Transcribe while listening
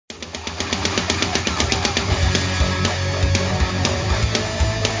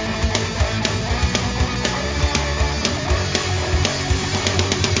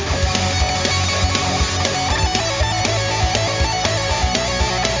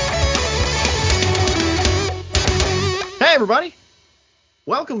everybody.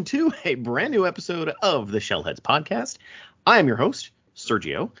 Welcome to a brand new episode of the Shellheads Podcast. I am your host,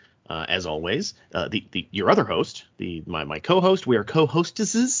 Sergio. As always, your other host, my co-host. We are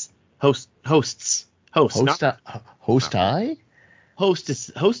co-hostesses, hosts. Hostess.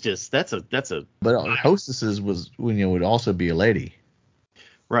 That's a. But hostesses would also be a lady.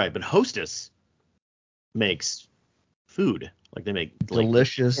 Right, but hostess makes food. Like they make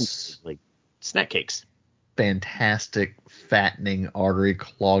delicious, like snack cakes. Fantastic, fattening, artery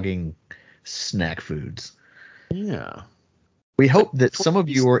clogging snack foods. Yeah. We hope that some of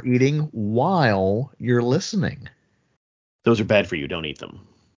you are eating while you're listening. Those are bad for you. Don't eat them.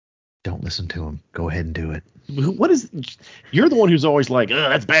 Don't listen to them. Go ahead and do it. You're the one who's always like,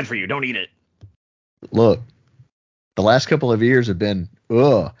 that's bad for you. Don't eat it. Look, the last couple of years have been,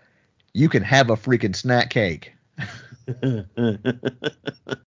 you can have a freaking snack cake.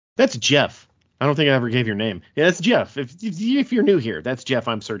 That's Jeff. I don't think I ever gave your name. Yeah, that's Jeff. If you're new here, that's Jeff.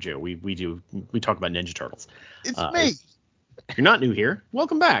 I'm Sergio. We talk about Ninja Turtles. It's me. If you're not new here,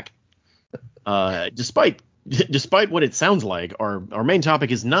 welcome back. Despite what it sounds like, our main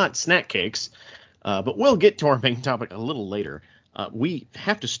topic is not snack cakes, but we'll get to our main topic a little later. We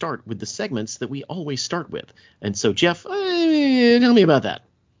have to start with the segments that we always start with. And so, Jeff, tell me about that.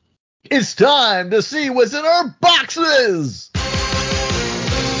 It's time to see what's in our boxes.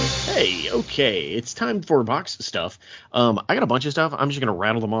 Hey, okay, it's time for box stuff. I got a bunch of stuff. I'm just going to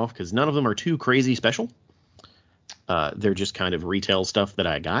rattle them off because none of them are too crazy special. They're just kind of retail stuff that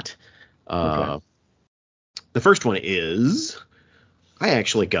I got. Okay. The first one is I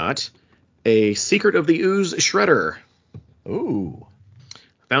actually got a Secret of the Ooze shredder. Ooh.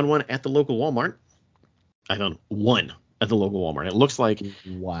 Found one at the local Walmart. I found one at the local Walmart. It looks like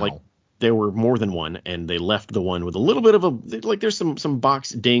there were more than one, and they left the one with a little bit of there's some box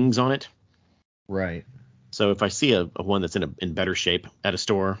dings on it. Right. So if I see a one that's in better shape at a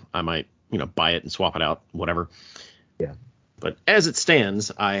store, I might buy it and swap it out, whatever. Yeah. But as it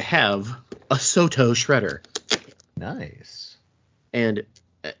stands, I have a Soto shredder. Nice. And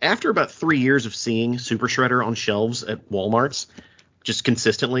after about 3 years of seeing Super Shredder on shelves at Walmarts, just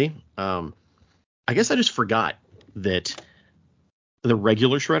consistently, I guess I just forgot that the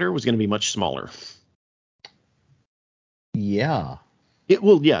regular shredder was going to be much smaller. Yeah.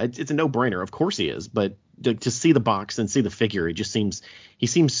 It's a no-brainer. Of course he is, but to see the box and see the figure, he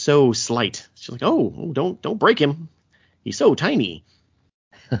seems so slight. She's like, oh, don't break him. He's so tiny.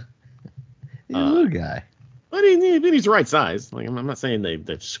 He's a little guy. But he's the right size. Like I'm not saying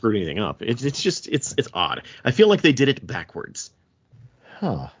they've screwed anything up. It's odd. I feel like they did it backwards.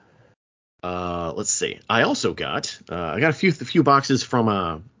 Huh. Let's see. I also got a few boxes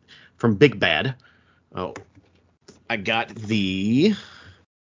from Big Bad. Oh, I got the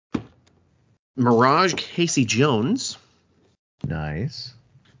Mirage Casey Jones. Nice.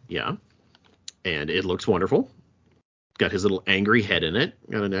 Yeah, and it looks wonderful. Got his little angry head in it.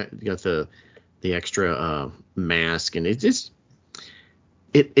 Got the extra mask, and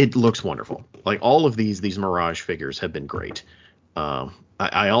it looks wonderful. Like all of these Mirage figures have been great.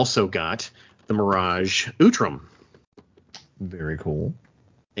 I also got the Mirage Utrum. Very cool.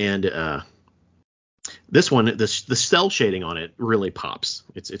 And this one, the cell shading on it really pops.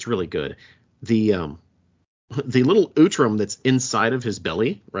 It's really good. The little Utrum that's inside of his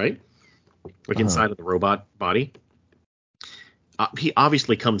belly, right? Like inside of the robot body. He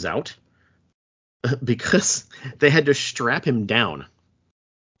obviously comes out because they had to strap him down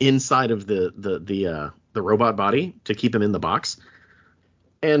inside of the robot body to keep him in the box.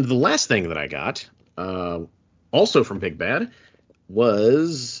 And the last thing that I got, also from Big Bad,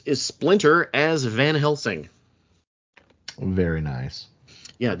 is Splinter as Van Helsing. Very nice.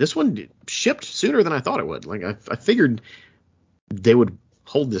 Yeah, this one shipped sooner than I thought it would. Like I figured they would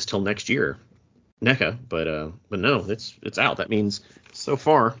hold this till next year, NECA, but no, it's out. That means so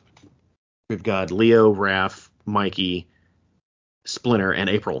far we've got Leo, Raph, Mikey, Splinter, and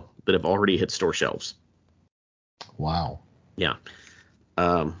April that have already hit store shelves. Wow. Yeah. But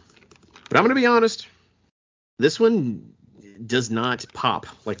I'm going to be honest, this one does not pop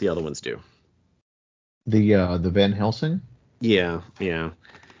like the other ones do. The Van Helsing? Yeah.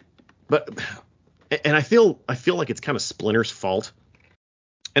 But and I feel like it's kind of Splinter's fault.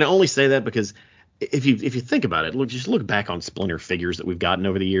 And I only say that because if you think about it, just look back on Splinter figures that we've gotten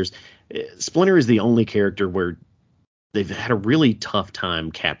over the years. Splinter is the only character where they've had a really tough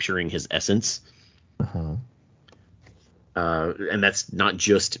time capturing his essence. Uh-huh. And that's not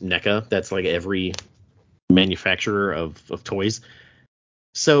just NECA. That's like every manufacturer of toys.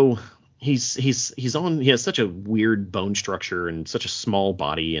 So he has such a weird bone structure and such a small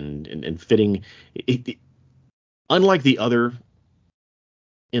body and fitting. unlike the other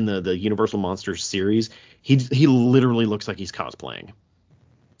in the Universal Monsters series, he literally looks like he's cosplaying.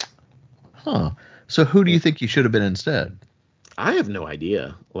 Huh. So who do you think you should have been instead? I have no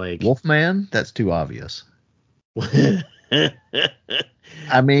idea. Like Wolfman? That's too obvious. Wolfman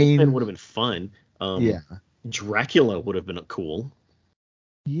I mean, would have been fun. yeah. Dracula would have been cool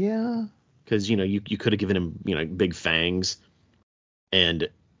Yeah. because you could have given him big fangs and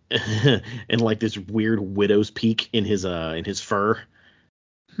and like this weird widow's peak in his fur.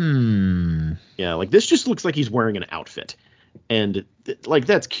 Hmm. Yeah, like this just looks like he's wearing an outfit, and like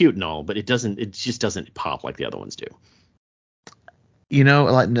that's cute and all, but it just doesn't pop like the other ones do.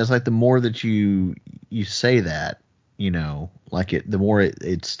 Like it's like the more that you say that, like the more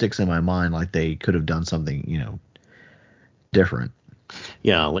it sticks in my mind, like they could have done something, different.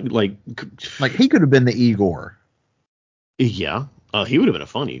 Yeah, Like he could have been the Igor. yeah, he would have been a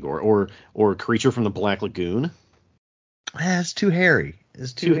fun Igor or Creature from the Black Lagoon. It's too hairy.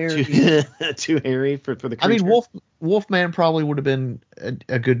 It's too hairy. Too hairy for the creature. I mean, Wolfman probably would have been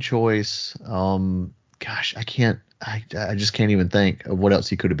a good choice. Gosh, I just can't even think of what else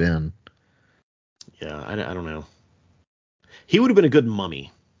he could have been. Yeah, I don't know. He would have been a good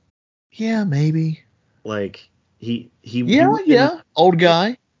mummy. Yeah, maybe. Like he Yeah. Old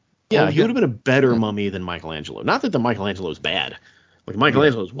guy. Yeah, Old he would guy. have been a better Yeah. mummy than Michelangelo. Not that the Michelangelo is bad. Like Yeah.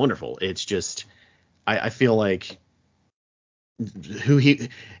 Michelangelo is wonderful. It's just I feel like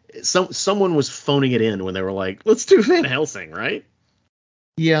someone was phoning it in when they were like, let's do Van Helsing, right?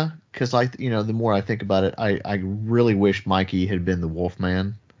 Yeah, because the more I think about it, I really wish Mikey had been the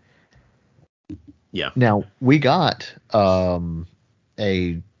Wolfman. Yeah. Now we got a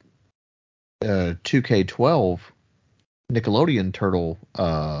 2K12 Nickelodeon turtle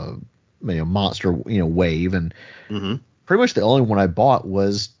monster wave, and Mm-hmm. pretty much the only one I bought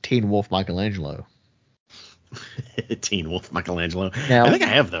was Teen Wolf Michelangelo. Teen Wolf Michelangelo. Now, I think I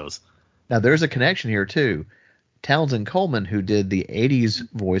have those. Now there's a connection here too. Townsend Coleman, who did the 80s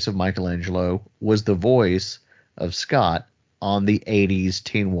voice of Michelangelo, was the voice of Scott on the 80s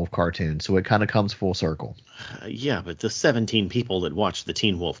Teen Wolf cartoon. So it kind of comes full circle. Yeah, but the 17 people that watched the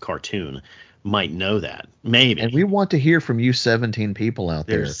Teen Wolf cartoon might know that. Maybe. And we want to hear from you 17 people out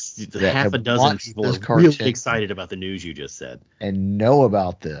There's there that half a have dozen watched people this are really cartoon excited about the news you just said. and know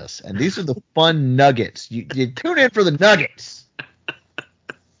about this. And these are the fun nuggets. You tune in for the nuggets.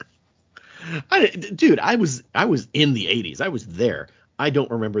 Dude, I was in the 80s. I was there. I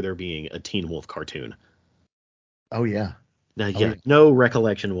don't remember there being a Teen Wolf cartoon. Oh, yeah. Now, Oh, yeah. No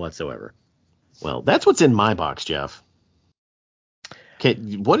recollection whatsoever. Well, that's what's in my box, Jeff. Okay,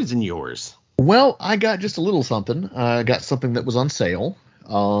 what is in yours? Well, I got just a little something. I got something that was on sale.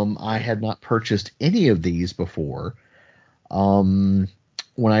 I had not purchased any of these before. When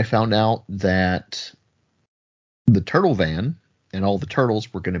I found out that the Turtle Van and all the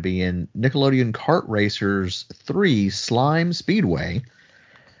turtles were going to be in Nickelodeon Kart Racers 3 Slime Speedway.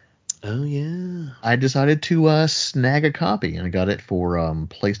 Oh, yeah. I decided to snag a copy, and I got it for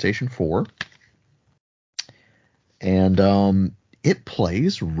PlayStation 4. And it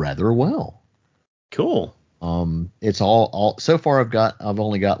plays rather well. Cool. It's all so far I've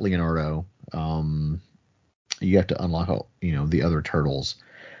only got Leonardo. You have to unlock the other turtles,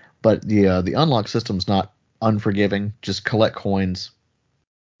 but the unlock system's not unforgiving. Just collect coins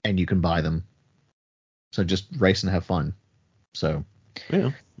and you can buy them. So just race and have fun. So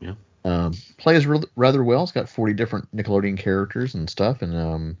Yeah. plays rather well. It's got 40 different Nickelodeon characters and stuff,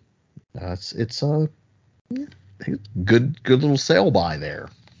 and it's a good little sale buy there.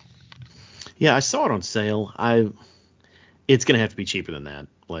 Yeah, I saw it on sale. It's gonna have to be cheaper than that.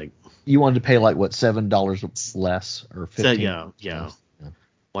 Like you wanted to pay like what, $7 less or 15? So, yeah.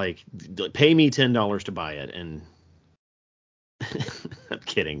 Like pay me $10 to buy it, and I'm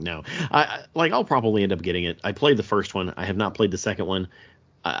kidding. No, I'll probably end up getting it. I played the first one. I have not played the second one.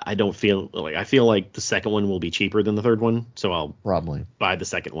 I feel like the second one will be cheaper than the third one, so I'll Probably buy the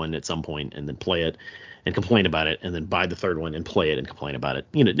second one at some point and then play it and complain about it, and then buy the third one and play it and complain about it.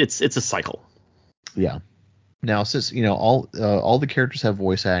 It's a cycle. Yeah. Now, since all the characters have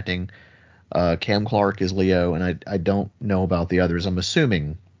voice acting, Cam Clark is Leo, and I don't know about the others. I'm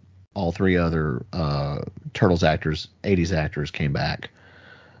assuming all three other Turtles actors, 80s actors, came back.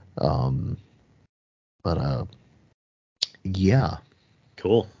 But yeah,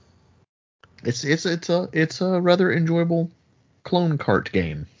 Cool. It's a rather enjoyable clone kart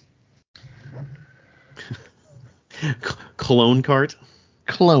game. Clone cart.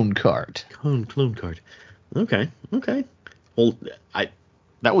 Clone kart. Clone cart. Okay. Well,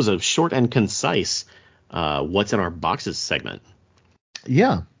 that was a short and concise what's in our boxes segment.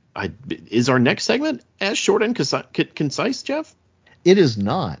 Yeah. is our next segment as short and concise, Jeff? It is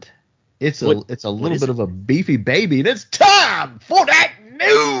not. It's a little bit of a beefy baby, and it's time for that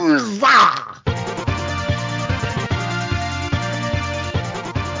news.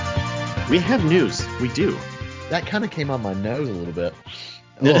 We have news. We do. That kind of came on my nose a little bit.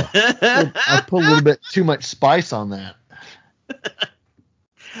 Oh, I put a little bit too much spice on that.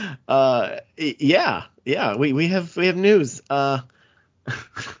 Yeah. We have news. None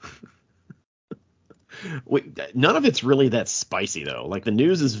of it's really that spicy though. Like the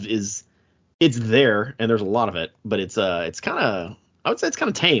news is it's there and there's a lot of it, but it's kind of, I would say it's kind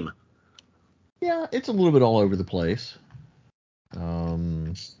of tame. Yeah, it's a little bit all over the place.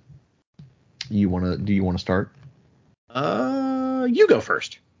 Do you want to start? You go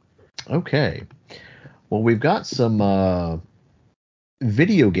first. Okay. Well, we've got some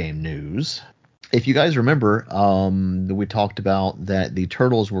video game news. If you guys remember, we talked about that the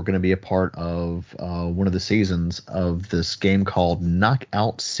Turtles were going to be a part of one of the seasons of this game called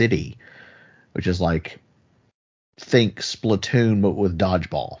Knockout City, which is like, think Splatoon but with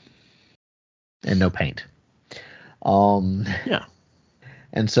dodgeball and no paint. Yeah.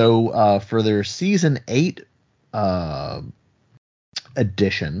 And so for their season 8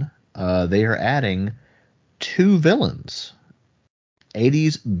 edition, they are adding 2 villains,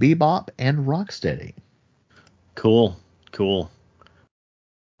 80s Bebop and Rocksteady. Cool.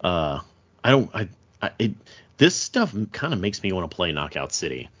 This stuff kind of makes me want to play Knockout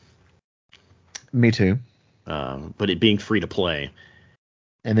City. Me too. But it being free to play,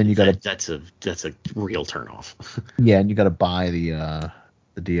 and then you got that's a real turnoff. Yeah, and you got to buy the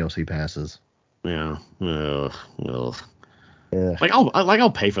DLC passes. Yeah. Like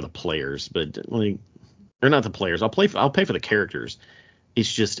I'll pay for the players, but like, or not the players. I'll pay for the characters.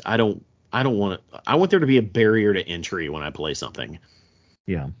 It's just I don't want to. I want there to be a barrier to entry when I play something.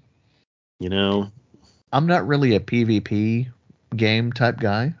 Yeah. You know, I'm not really a PvP game type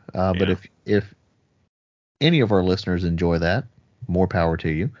guy, but if any of our listeners enjoy that, more power to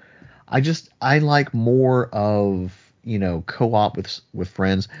you. I like more of, co-op with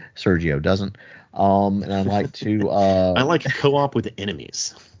friends. Sergio doesn't. And I like to I like co-op with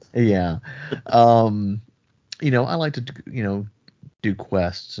enemies. Yeah. I like to do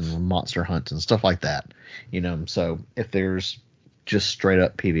quests and monster hunts and stuff like that. So if there's just straight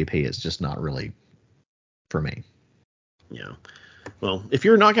up PvP, it's just not really for me. Yeah. Well, if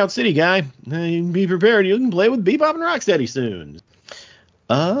you're a Knockout City guy, be prepared. You can play with Bebop and Rocksteady soon.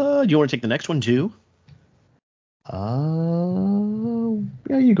 Do you want to take the next one too? Yeah,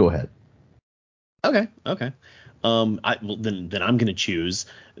 you go ahead. Okay. Then I'm going to choose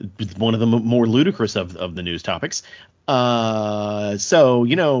one of the more ludicrous of the news topics. So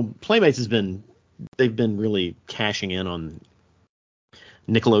Playmates they've been really cashing in on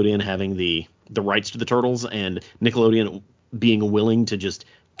Nickelodeon having the rights to the Turtles, and Nickelodeon being willing to just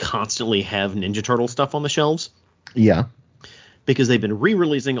constantly have Ninja Turtle stuff on the shelves. Yeah. Because they've been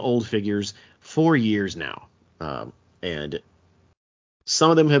re-releasing old figures for years now. And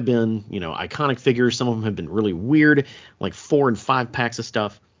some of them have been, iconic figures. Some of them have been really weird, like 4 and 5 packs of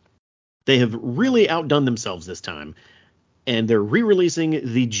stuff. They have really outdone themselves this time. And they're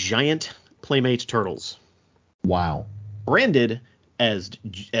re-releasing the giant Playmate Turtles. Wow. Branded as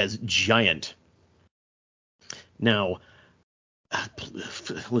giant. Now,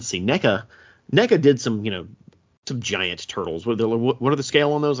 let's see. NECA did some giant turtles. What are the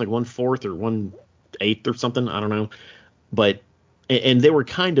scale on those? Like 1/4 or 1/8 or something? I don't know. But and they were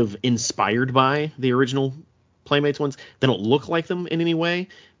kind of inspired by the original Playmates ones. They don't look like them in any way,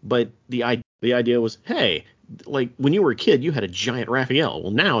 but the idea was, hey, like when you were a kid, you had a giant Raphael.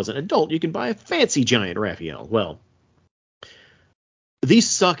 Well, now as an adult, you can buy a fancy giant Raphael. Well, these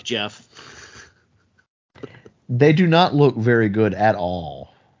suck, Jeff. They do not look very good at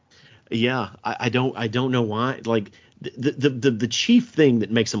all. Yeah, I don't know why. Like the chief thing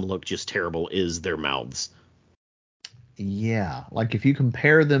that makes them look just terrible is their mouths. Yeah, like if you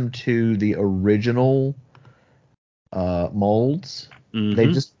compare them to the original molds,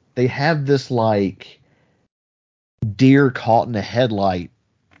 Mm-hmm. they have this like deer caught in a headlight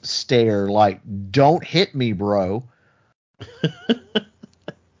stare, like, don't hit me, bro.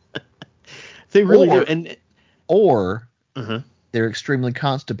 They really do. Or uh-huh. They're extremely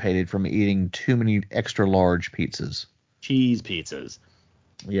constipated from eating too many extra large pizzas. Cheese pizzas.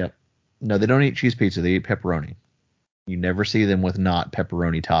 Yep. No, they don't eat cheese pizza. They eat pepperoni. You never see them with not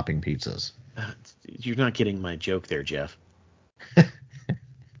pepperoni topping pizzas. You're not getting my joke there, Jeff.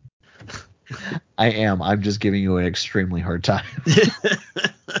 I am. I'm just giving you an extremely hard time.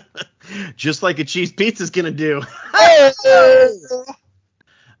 Just like a cheese pizza's gonna do.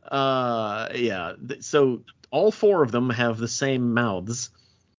 Yeah. So all four of them have the same mouths.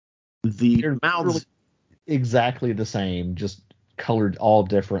 The They're literally mouths, exactly the same, just colored all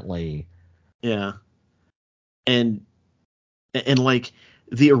differently. yeah. And like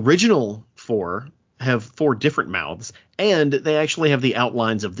the original four have four different mouths, and they actually have the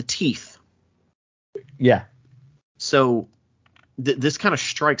outlines of the teeth. Yeah. So this kind of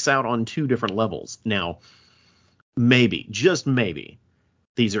strikes out on two different levels. Now, maybe, just maybe,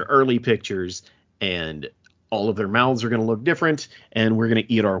 these are early pictures, and all of their mouths are going to look different, and we're going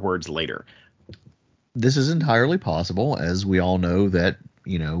to eat our words later. This is entirely possible, as we all know that,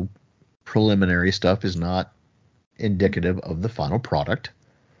 preliminary stuff is not indicative of the final product.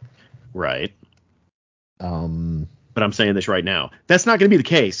 Right. Um, But I'm saying this right now. That's not going to be the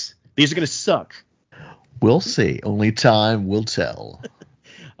case. These are going to suck. We'll see. Only time will tell.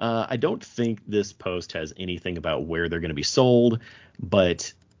 I don't think this post has anything about where they're going to be sold,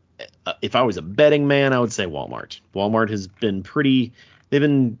 but if I was a betting man, I would say Walmart. Walmart has been they've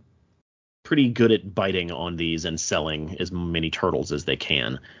been pretty good at biting on these and selling as many turtles as they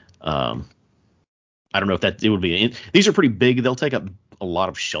can. I don't know if it would be. These are pretty big. They'll take up a lot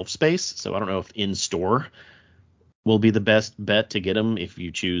of shelf space, so I don't know if in store will be the best bet to get them if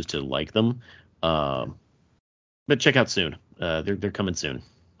you choose to like them. But check out soon. They're coming soon.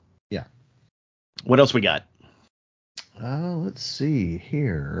 Yeah. What else we got? Let's see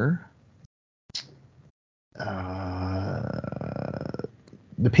here. The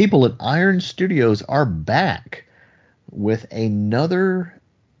people at Iron Studios are back with another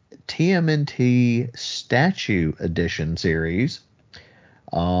TMNT Statue Edition series.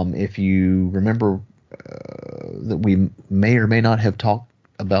 If you remember that we may or may not have talked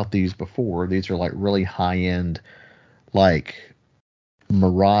about these before, these are like really high-end, like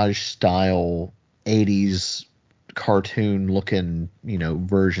Mirage style 80s cartoon looking,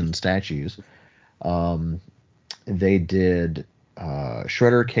 version statues. They did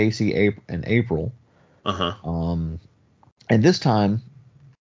Shredder, Casey, and April. Uh-huh. And this time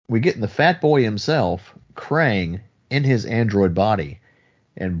we get the Fat Boy himself, Krang, in his android body.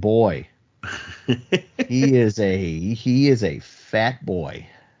 And boy, he is a fat boy.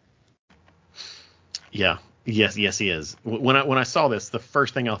 Yeah. Yes, he is. When I saw this, the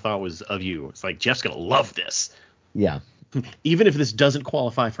first thing I thought was of you. It's like, Jeff's gonna love this. Yeah. Even if this doesn't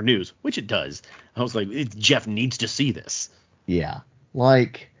qualify for news, which it does. I was like, Jeff needs to see this. Yeah.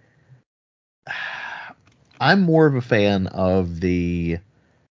 Like, I'm more of a fan of the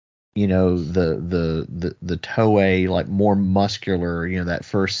Toei, like more muscular, that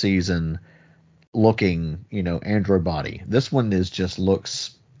first season looking, android body. This one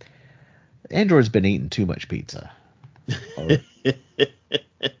looks. Android's been eating too much pizza.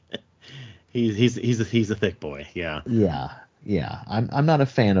 He's a thick boy. Yeah. Yeah. I'm not a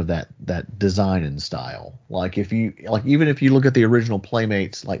fan of that design and style. Like even if you look at the original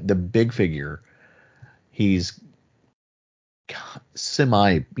Playmates, like the big figure, he's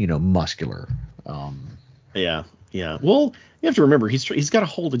semi, muscular. Yeah. Well, you have to remember he's got to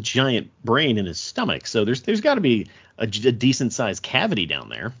hold a giant brain in his stomach, so there's got to be a decent sized cavity down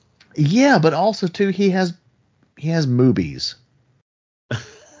there. Yeah, but also too he has moobies.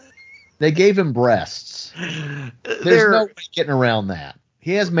 They gave him breasts. There's no way getting around that.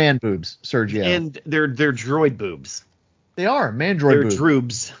 He has man boobs, Sergio. And they're droid boobs. They are mandroid boobs.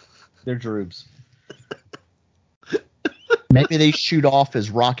 Droobs. They're droobs. Maybe they shoot off as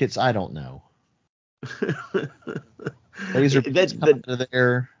rockets. I don't know. Laser coming out of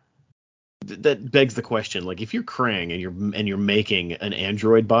there. That begs the question: like, if you're Krang and you're making an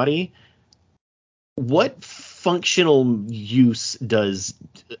android body, what functional use does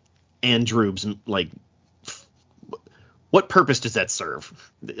androobs like? What purpose does that serve?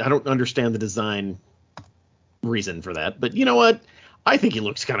 I don't understand the design reason for that, but you know what? I think he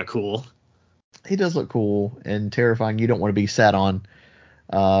looks kind of cool. He does look cool and terrifying. You don't want to be sat on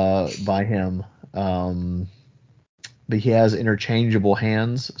by him. But he has interchangeable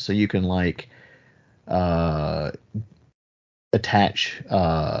hands, so you can like attach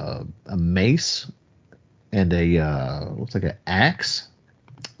a mace and looks like an axe.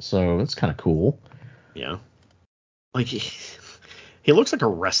 So that's kind of cool. Yeah. Like he looks like a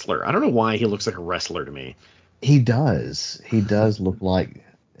wrestler. I don't know why he looks like a wrestler to me. He does. He does look like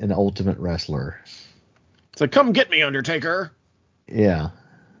an ultimate wrestler. It's like, come get me, Undertaker. Yeah.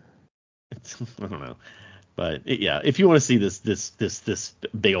 I don't know. But yeah, if you want to see this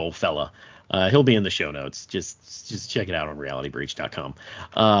big old fella, he'll be in the show notes. Just check it out on realitybreach.com.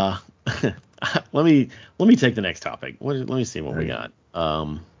 Let me take the next topic. Let me see what we got.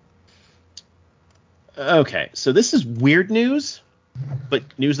 Okay, so this is weird news. but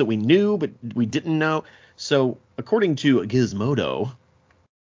news that we knew, but we didn't know. So according to Gizmodo,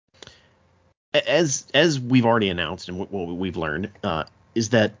 as we've already announced and what we've learned, is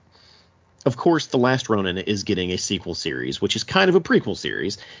that, of course, The Last Ronin is getting a sequel series, which is kind of a prequel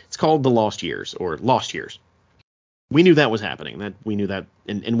series. It's called The Lost Years, or Lost Years. We knew that was happening. We knew that,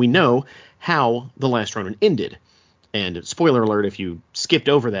 and we know how The Last Ronin ended. And spoiler alert, if you skipped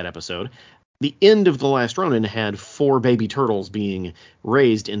over that episode, the end of The Last Ronin had 4 baby turtles being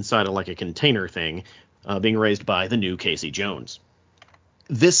raised inside of like a container thing, being raised by the new Casey Jones.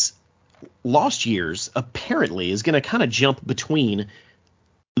 This Lost Years apparently is going to kind of jump between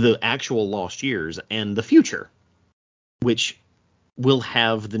the actual Lost Years and the future, which will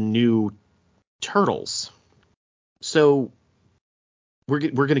have the new turtles. So we're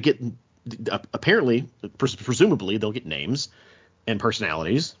going to get, apparently, presumably, they'll get names and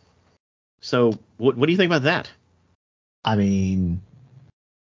personalities. So what do you think about that? I mean,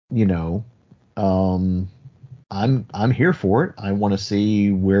 you know, I'm here for it. I want to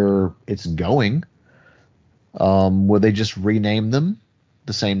see where it's going. Will they just rename them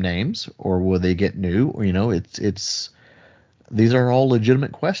the same names, or will they get new? Or, it's these are all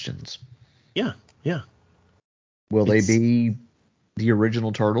legitimate questions. Yeah. Will they be the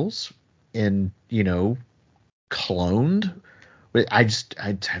original turtles and, cloned? I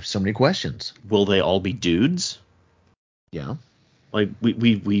have so many questions. Will they all be dudes? Yeah. Like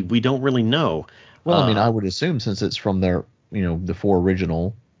we don't really know. Well, I mean, I would assume since it's from their, the 4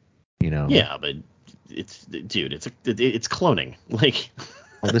 original, Yeah, but it's cloning. Like,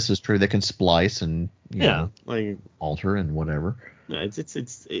 well, this is true. They can splice and like alter and whatever.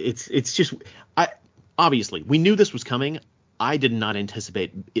 It's just obviously we knew this was coming. I did not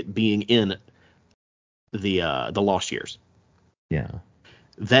anticipate it being in the Lost Years. Yeah.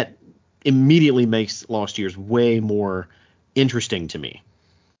 That immediately makes Lost Years way more interesting to me,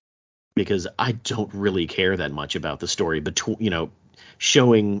 because I don't really care that much about the story between,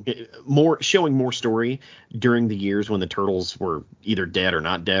 showing more story during the years when the turtles were either dead or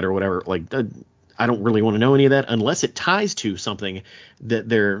not dead or whatever. Like, I don't really want to know any of that unless it ties to something that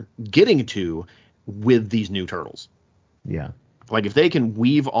they're getting to with these new turtles. Yeah. Like, if they can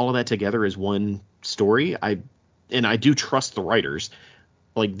weave all of that together as one story, I do trust the writers.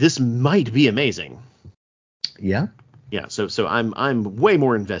 Like, this might be amazing. Yeah. Yeah. So I'm way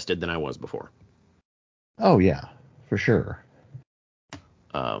more invested than I was before. Oh yeah, for sure.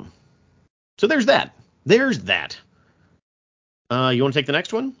 So there's that. You want to take the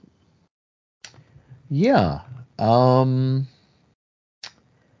next one? Yeah.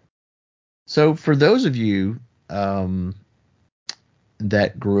 So for those of you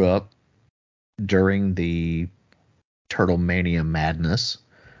that grew up during the Turtle Mania madness,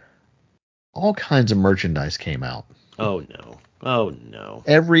 all kinds of merchandise came out. Oh no.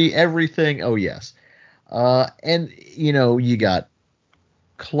 Everything. Oh yes. And you got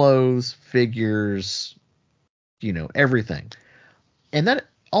clothes, figures, everything. And that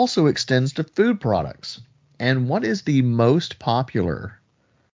also extends to food products. And what is the most popular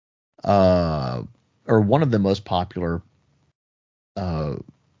or one of the most popular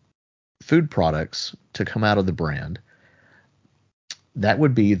food products to come out of the brand? That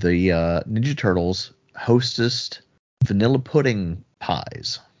would be the Ninja Turtles Hostess vanilla pudding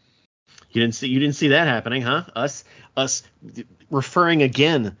pies. You didn't see that happening, huh? Us referring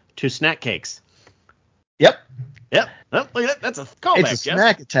again to snack cakes. Yep. Oh, look at that. That's a callback. It's a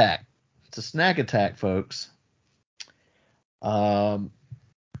snack attack. It's a snack attack, folks.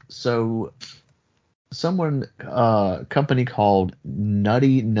 So company called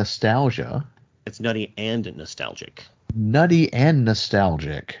Nutty Nostalgia. It's nutty and nostalgic. Nutty and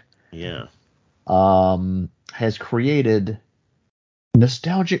nostalgic. Yeah. Has created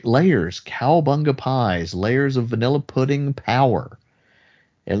nostalgic layers, cowabunga pies, layers of vanilla pudding power.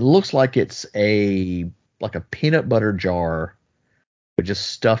 It looks like it's like a peanut butter jar with just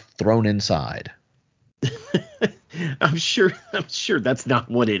stuff thrown inside. I'm sure that's not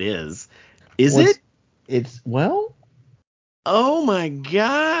what it is. Is it? It's oh my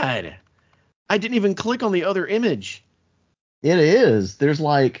god. I didn't even click on the other image. It is.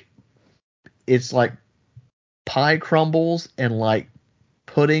 It's like pie crumbles and like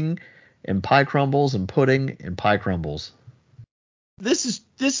pudding and pie crumbles and pudding and pie crumbles. This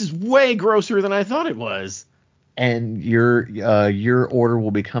is way grosser than I thought it was. And your order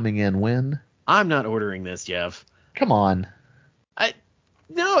will be coming in when? I'm not ordering this, Jeff. Come on.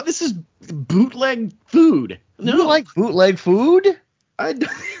 No, this is bootleg food. No. You like bootleg food?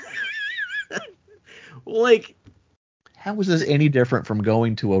 Like, how was this any different from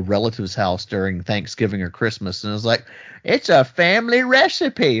going to a relative's house during Thanksgiving or Christmas? And it's like, it's a family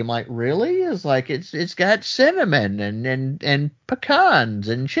recipe. I'm like, really? It's like, it's got cinnamon and pecans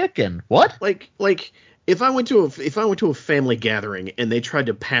and chicken. What? Like if I went to a family gathering and they tried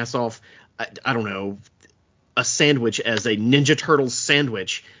to pass off, I don't know, a sandwich as a Ninja Turtles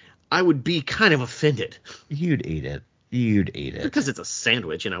sandwich, I would be kind of offended. You'd eat it. You'd eat it. Because it's a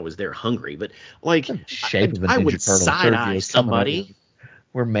sandwich and I was there hungry, but like The shape of a I Ninja would Turtle. side eye Sergio's coming up somebody. with-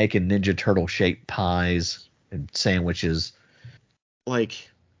 We're making Ninja Turtle shaped pies and sandwiches. Like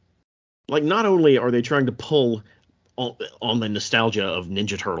not only are they trying to pull on the nostalgia of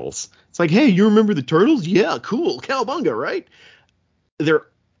Ninja Turtles, it's like, hey, you remember the Turtles? Yeah, cool, cowabunga, right? They're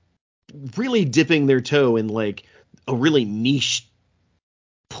really dipping their toe in like a really niche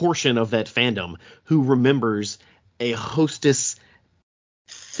portion of that fandom who remembers a Hostess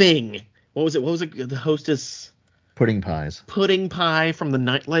thing. What was it? The Hostess Pudding pies. pudding pie from the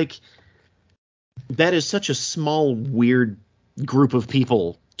night. Like, that is such a small, weird group of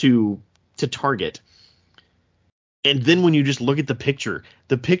people to target. And then when you just look at the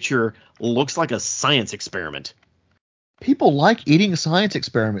picture looks like a science experiment. People like eating science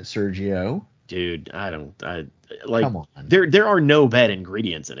experiments, Sergio. Dude, I like. Come on. There are no bad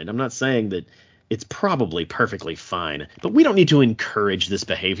ingredients in it. I'm not saying that it's probably perfectly fine, but we don't need to encourage this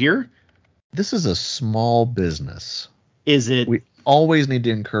behavior. This is a small business. Is it? We always need to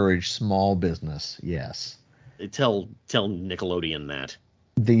encourage small business. Yes. Tell Nickelodeon that.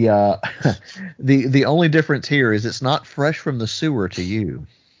 The the only difference here is it's not fresh from the sewer to you.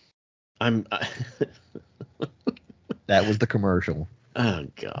 That was the commercial. Oh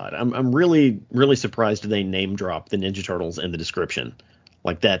God, I'm really surprised they name drop the Ninja Turtles in the description.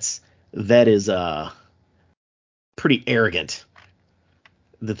 Like that is pretty arrogant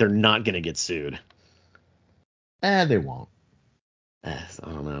that they're not gonna get sued. They won't. I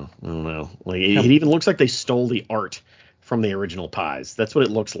don't know. Like it even looks like they stole the art from the original pies. That's what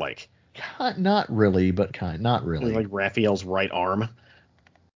it looks like. Not really, but not really. Like Raphael's right arm.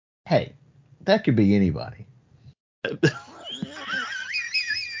 Hey, that could be anybody.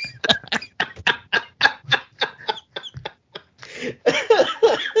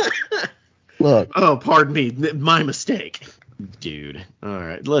 Look. Oh, pardon me. My mistake. Dude. All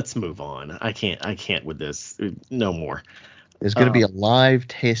right, let's move on. I can't with this. No more. There's going to be a live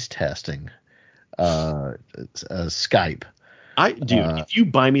taste testing. Skype. If you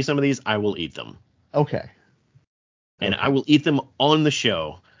buy me some of these, I will eat them. Okay. And I will eat them on the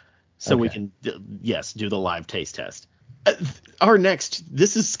show so we Okay. can, do the live taste test.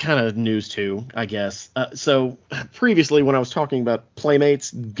 This is kind of news too, I guess. So previously when I was talking about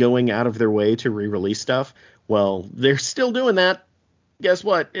Playmates going out of their way to re-release stuff, well, they're still doing that. Guess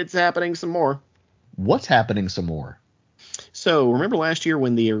what? It's happening some more. What's happening some more? So remember last year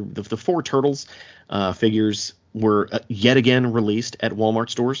when the four Turtles figures were yet again released at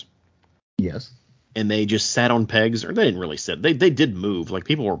Walmart stores? Yes. And they just sat on pegs, or they didn't really sit. They did move, like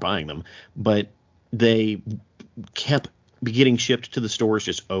people were buying them, but they kept getting shipped to the stores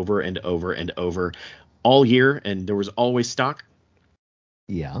just over and over and over all year, and there was always stock.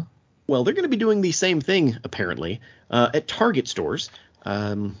 Yeah. Well, they're going to be doing the same thing apparently at Target stores,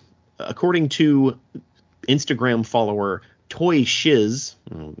 according to Instagram follower Toy Shiz.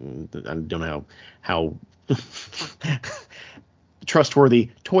 I don't know how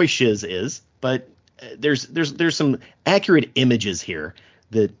trustworthy Toy Shiz is, but there's some accurate images here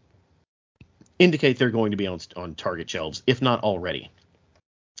that indicate they're going to be on Target shelves, if not already.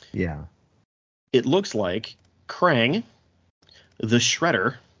 Yeah. It looks like Krang, the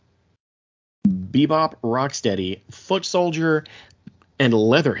Shredder, Bebop, Rocksteady, Foot Soldier, and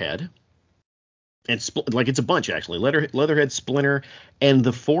Leatherhead, and it's a bunch actually. Leatherhead, Splinter, and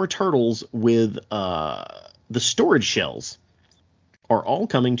the four Turtles with the storage shells are all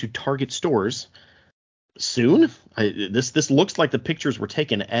coming to Target stores soon. This looks like the pictures were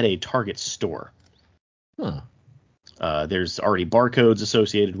taken at a Target store. Huh. There's already barcodes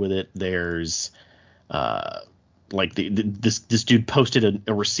associated with it. There's this dude posted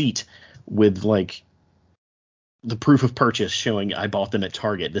a receipt with like the proof of purchase showing I bought them at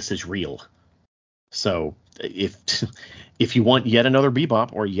Target. This is real. So if you want yet another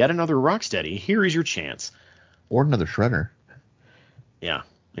Bebop or yet another Rocksteady, here is your chance. Or another Shredder. Yeah.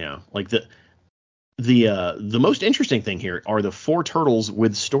 Like the most interesting thing here are the four Turtles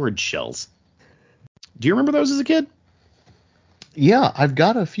with storage shells. Do you remember those as a kid? Yeah, I've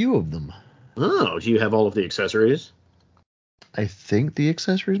got a few of them. Oh, do you have all of the accessories? I think the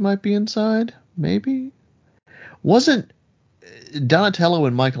accessories might be inside. Maybe. Wasn't Donatello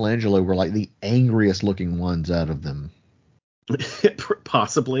and Michelangelo were like the angriest looking ones out of them?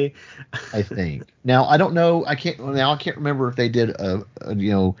 Possibly. I think. Now I don't know. I can't remember if they did a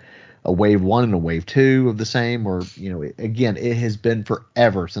wave 1 and a wave 2 of the same, or again, it has been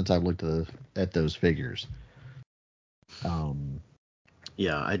forever since I've looked at those figures.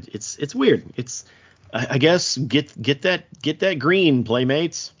 Yeah, it's weird. I guess get that green,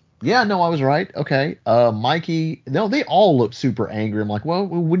 Playmates. Yeah, no, I was right. Okay. Mikey, no, they all look super angry. I'm like, well,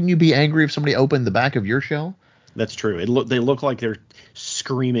 wouldn't you be angry if somebody opened the back of your shell? That's true. They look like they're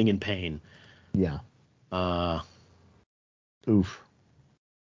screaming in pain. Yeah. Oof.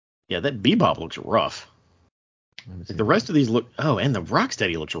 Yeah, that Bebop looks rough. Like the rest of these look. Oh, and the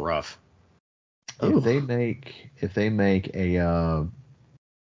Rocksteady looks rough. If they make a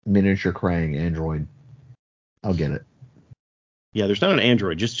miniature Krang android, I'll get it. Yeah, there's not an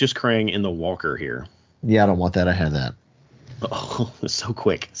android, just Krang in the walker here. Yeah, I don't want that. I had that. Oh, so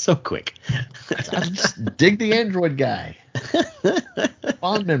quick. I just dig the android guy.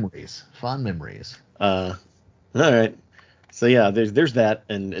 Fond memories. All right. So yeah, there's that,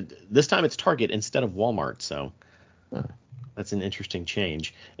 and this time it's Target instead of Walmart. So that's an interesting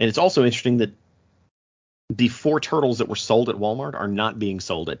change, and it's also interesting that the 4 turtles that were sold at Walmart are not being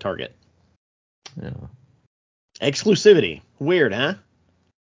sold at Target. Yeah. Exclusivity. Weird, huh?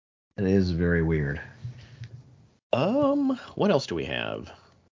 It is very weird. What else do we have?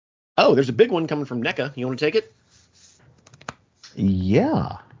 Oh, there's a big one coming from NECA. You want to take it?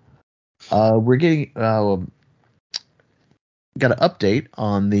 Yeah. We're getting got an update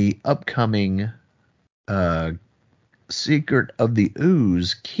on the upcoming Secret of the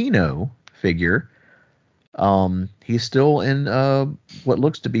Ooze Kino figure. He's still in what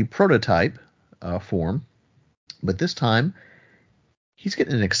looks to be prototype form, but this time he's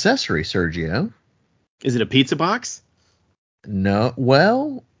getting an accessory, Sergio. Is it a pizza box? No.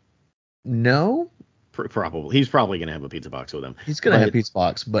 Well, no. Probably. He's probably going to have a pizza box with him. He's going to have a pizza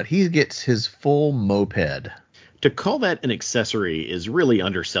box, but he gets his full moped. To call that an accessory is really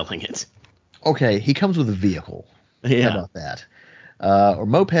underselling it. Okay, he comes with a vehicle. Yeah. How about that? Or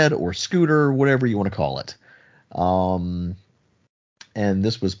moped or scooter, whatever you want to call it. And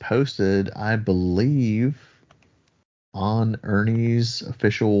this was posted, I believe, on Ernie's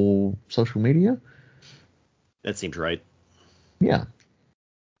official social media. That seems right. Yeah.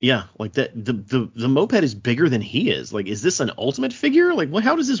 Yeah, like that. The moped is bigger than he is. Like, is this an ultimate figure? Like, what?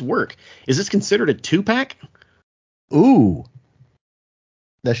 How does this work? Is this considered a 2-pack? Ooh,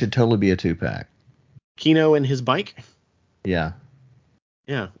 that should totally be a 2-pack. Kino and his bike. Yeah.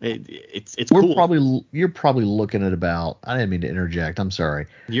 Yeah, it's cool. You're probably looking at about. I didn't mean to interject. I'm sorry.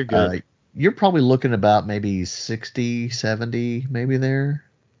 You're good. You're probably looking about maybe 60, 70, maybe there.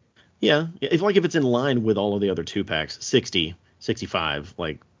 Yeah, if it's in line with all of the other 2-packs, 60, 65,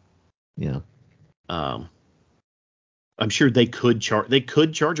 like. Yeah. I'm sure they could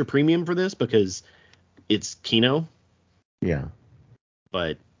charge a premium for this because it's Kino. Yeah.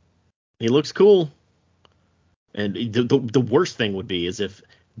 But he looks cool. And the worst thing would be is if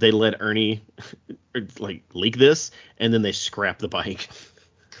they let Ernie like leak this and then they scrap the bike.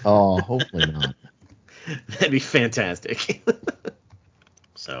 Oh, hopefully not. That'd be fantastic.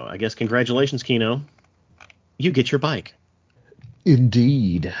 So I guess congratulations, Kino. You get your bike.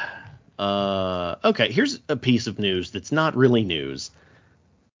 Indeed. Okay, here's a piece of news that's not really news.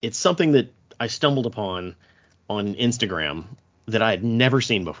 It's something that I stumbled upon on Instagram that I had never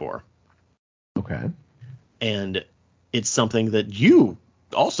seen before. Okay. And it's something that you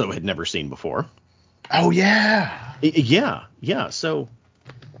also had never seen before. Oh, yeah. Yeah. So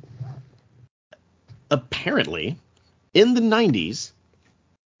apparently in the 90s,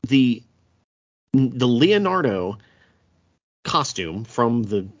 the Leonardo costume from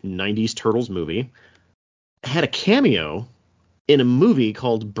the 90s Turtles movie had a cameo in a movie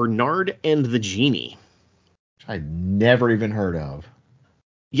called Bernard and the Genie. I'd never even heard of.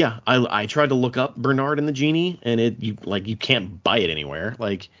 Yeah, I tried to look up Bernard and the Genie, and you can't buy it anywhere.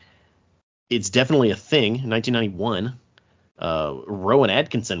 Like, it's definitely a thing. 1991. Rowan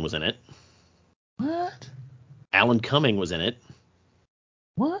Atkinson was in it. What? Alan Cumming was in it.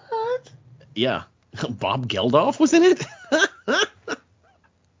 What? Yeah, Bob Geldof was in it.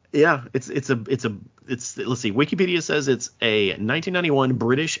 Yeah, it's let's see. Wikipedia says it's a 1991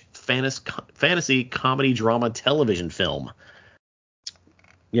 British fantasy comedy drama television film.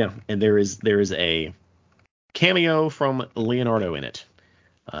 Yeah, and there is a cameo from Leonardo in it,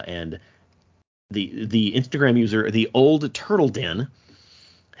 and the Instagram user, the old Turtle Den,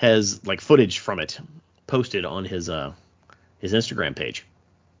 has like footage from it posted on his Instagram page.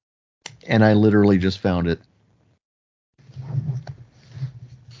 And I literally just found it.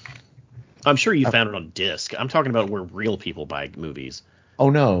 I'm sure you found it on disc. I'm talking about where real people buy movies. Oh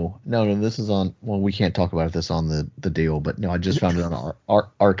no, this is on. Well, we can't talk about this on the deal, but no, I just found it on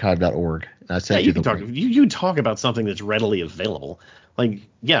archive.org. I Yeah, sent you you can the talk. link. You talk about something that's readily available. Like,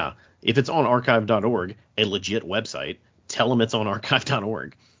 yeah, if it's on archive.org, a legit website, tell them it's on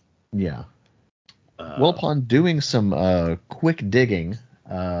archive.org. Yeah. Well, Uh, upon doing some quick digging,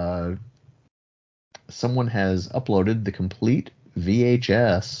 someone has uploaded the complete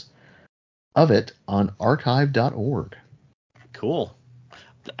VHS of it on archive.org. cool.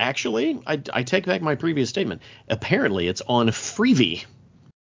 Actually, I take back my previous statement. Apparently, it's on Freevee.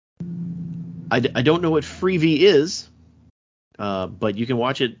 I don't know what Freevee is, but you can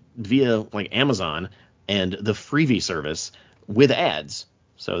watch it via like Amazon and the Freevee service with ads.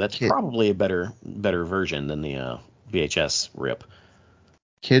 So that's Kid, probably a better version than the VHS rip.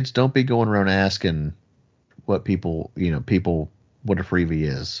 kids, don't be going around asking what people what a freebie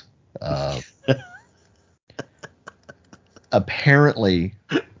is. Uh, Apparently,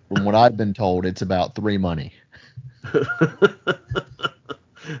 from what I've been told, it's about three money. Then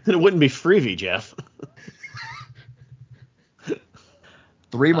it wouldn't be Freevee, Jeff.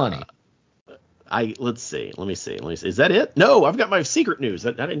 Three money. Let's see. Let me see. Is that it? No, I've got my secret news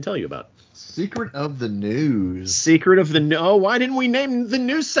that I didn't tell you about. Secret of the news. Secret of the no. Why didn't we name the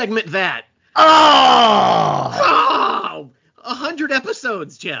news segment that? Oh! Oh, 100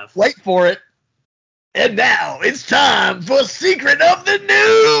 episodes, Jeff. Wait for it. And now it's time for Secret of the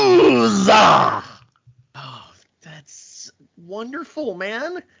News. Oh, that's wonderful,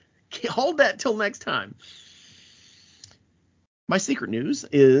 man. Hold that till next time. My secret news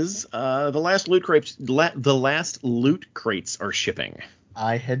is the last loot crates. The last loot crates are shipping.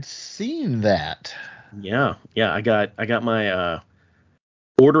 I had seen that. Yeah. I got my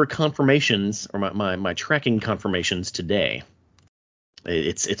order confirmations or my tracking confirmations today.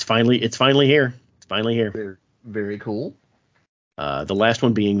 It's finally here. It's finally here. Very, very cool. The last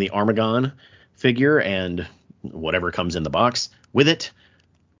one being the Armagon figure and whatever comes in the box with it.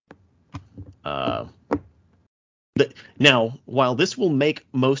 Now, while this will make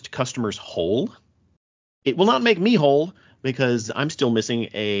most customers whole, it will not make me whole because I'm still missing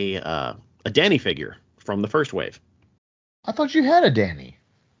a Danny figure from the first wave. I thought you had a Danny.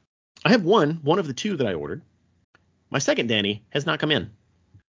 I have one of the two that I ordered. My second Danny has not come in.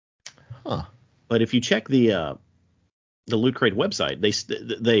 Huh. But if you check the Loot Crate website,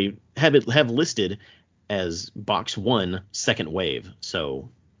 they have listed as box 1 second wave. So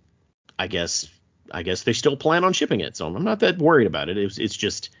I guess they still plan on shipping it. So I'm not that worried about it. It's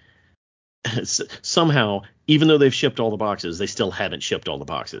just somehow, even though they've shipped all the boxes, they still haven't shipped all the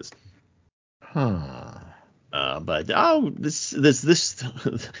boxes. Huh. But this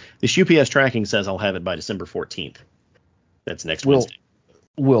UPS tracking says I'll have it by December 14th. That's next Wednesday.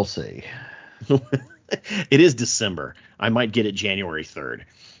 We'll see. It is December. I might get it January 3rd.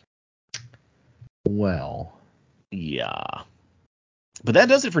 Well. Yeah. But that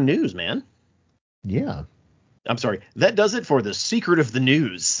does it for news, man. Yeah. I'm sorry. That does it for the secret of the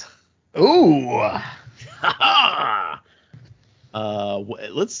news. Ooh.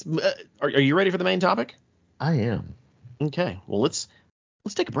 Let's. Are you ready for the main topic? I am. Okay. Well, let's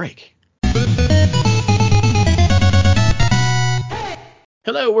take a break.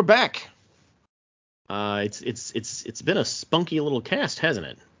 Hello, we're back. It's been a spunky little cast, hasn't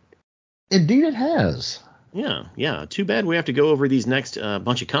it? Indeed, it has. Yeah. Too bad we have to go over these next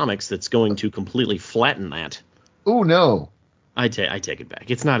bunch of comics. That's going to completely flatten that. Oh no. I take it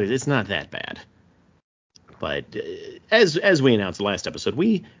back. It's not that bad. But as we announced last episode,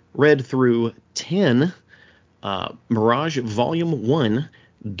 we read through 10 Mirage Volume 1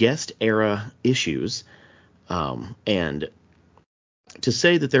 guest era issues, and to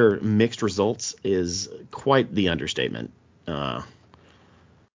say that they're mixed results is quite the understatement.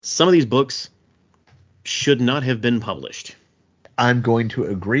 Some of these books should not have been published. I'm going to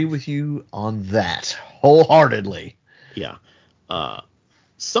agree with you on that wholeheartedly. Yeah.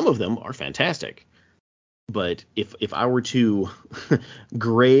 Some of them are fantastic. But if I were to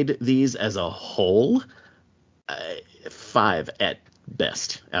grade these as a whole, 5 at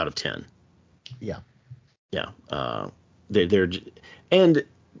best out of 10. Yeah. They're and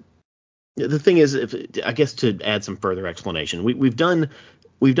the thing is, I guess to add some further explanation, we've done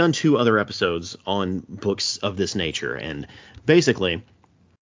 2 other episodes on books of this nature, and basically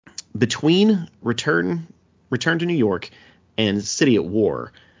between Return to New York and City at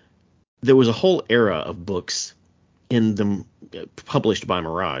War, there was a whole era of books in them published by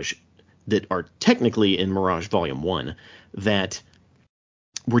Mirage that are technically in Mirage Volume 1 that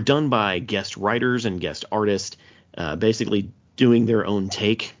were done by guest writers and guest artists, basically doing their own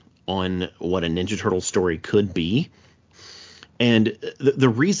take on what a Ninja Turtle story could be. And the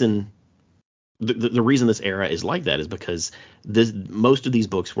reason the reason this era is like that is because most of these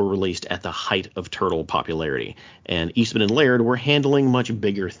books were released at the height of Turtle popularity, and Eastman and Laird were handling much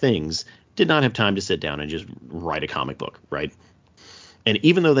bigger things, did not have time to sit down and just write a comic book, right? And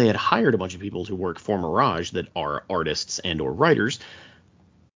even though they had hired a bunch of people to work for Mirage that are artists and or writers,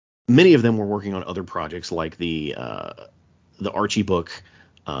 many of them were working on other projects like the Archie book,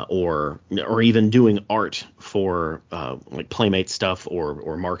 or even doing art for like Playmate stuff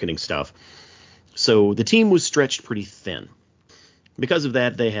or marketing stuff. So the team was stretched pretty thin. Because of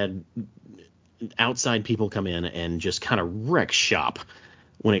that, they had outside people come in and just kind of wreck shop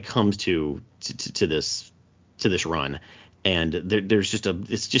when it comes to this run. And there's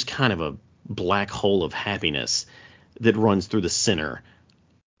it's just kind of a black hole of happiness that runs through the center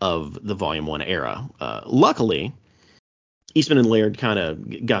of the Volume 1 era. Luckily, Eastman and Laird kind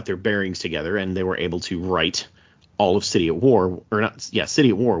of got their bearings together, and they were able to write all of City at War, City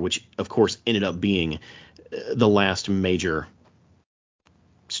at War, which of course ended up being the last major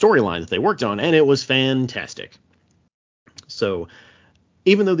storyline that they worked on, and it was fantastic. So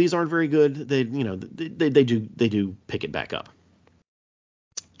even though these aren't very good, they do pick it back up.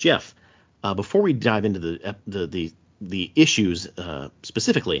 Jeff, before we dive into the issues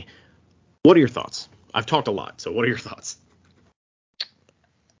specifically, what are your thoughts? I've talked a lot, so what are your thoughts?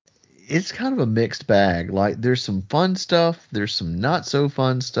 It's kind of a mixed bag. Like, there's some fun stuff, there's some not so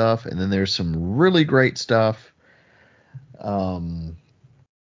fun stuff, and then there's some really great stuff. I'm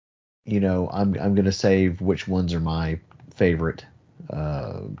gonna save which ones are my favorite,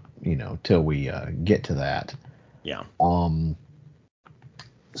 till we get to that. Yeah.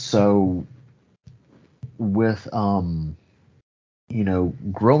 So with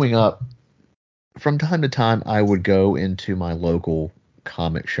growing up, from time to time I would go into my local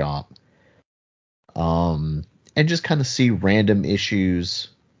comic shop, and just kind of see random issues,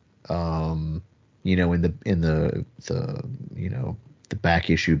 in the back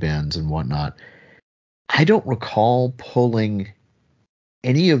issue bins and whatnot. I don't recall pulling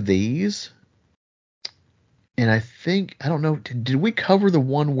any of these, and I don't know, did we cover the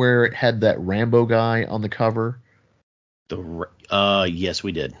one where it had that Rambo guy on the cover? Yes,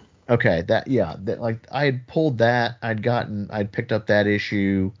 we did. Okay, like I had pulled that, I'd picked up that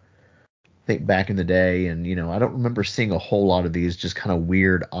issue, I think back in the day, and I don't remember seeing a whole lot of these, just kind of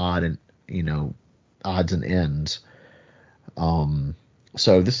weird, odd, and odds and ends.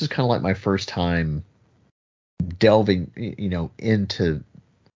 So this is kind of like my first time delving, into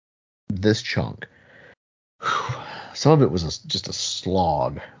this chunk. Some of it was just a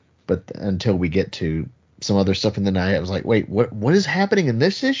slog, but until we get to some other stuff in the night, I was like, wait, what is happening in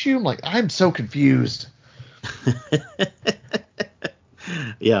this issue? I'm like, I'm so confused.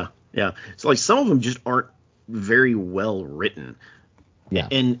 Yeah. So like some of them just aren't very well written. Yeah.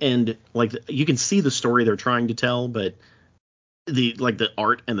 And like you can see the story they're trying to tell, but the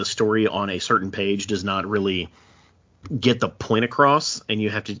art and the story on a certain page does not really get the point across, and you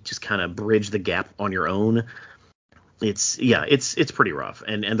have to just kind of bridge the gap on your own. It's pretty rough.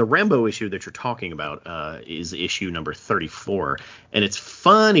 And the Rambo issue that you're talking about is issue number 34, and it's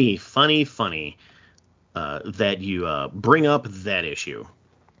funny that you bring up that issue,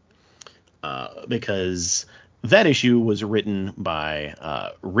 because that issue was written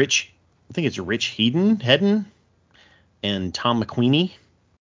by Rich Hedden and Tom McQueenie.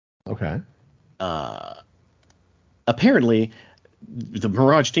 Okay. Apparently, the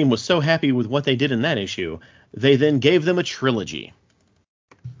Mirage team was so happy with what they did in that issue, they then gave them a trilogy,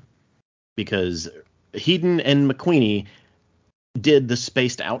 because Hedden and McQueenie did the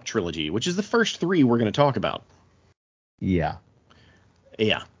Spaced Out trilogy, which is the first three we're going to talk about. Yeah.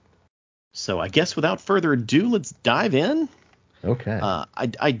 So I guess without further ado, let's dive in. Okay.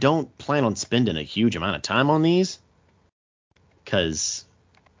 I don't plan on spending a huge amount of time on these, because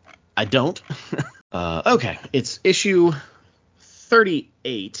I don't. Okay, it's issue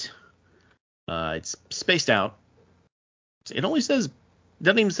 38. It's spaced out. It only doesn't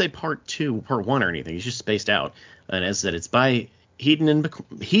even say part 1 or anything. It's just spaced out. And as I said, it's by Hedden and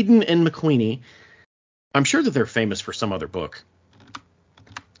McQueenie. I'm sure that they're famous for some other book.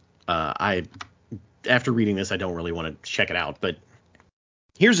 After reading this, I don't really want to check it out, but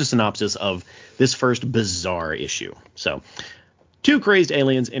here's a synopsis of this first bizarre issue. So, 2 crazed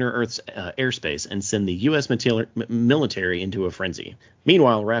aliens enter Earth's airspace and send the U.S. military into a frenzy.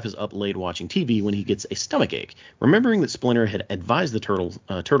 Meanwhile, Raph is up late watching TV when he gets a stomachache. Remembering that Splinter had advised the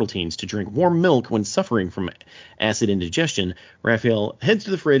turtle teens to drink warm milk when suffering from acid indigestion, Raphael heads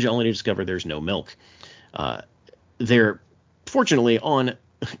to the fridge only to discover there's no milk. They're fortunately on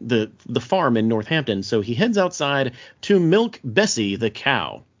the farm in Northampton, so he heads outside to milk Bessie the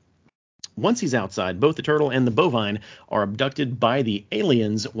cow. Once he's outside, both the turtle and the bovine are abducted by the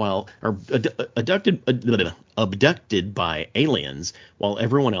aliens abducted by aliens while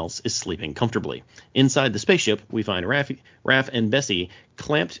everyone else is sleeping comfortably. Inside the spaceship, we find Raph and Bessie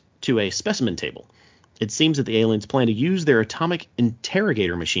clamped to a specimen table. It seems that the aliens plan to use their atomic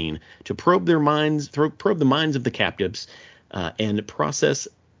interrogator machine to probe the minds of the captives and process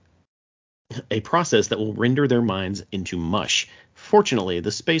that will render their minds into mush. Fortunately,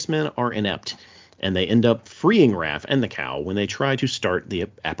 the spacemen are inept, and they end up freeing Raph and the cow when they try to start the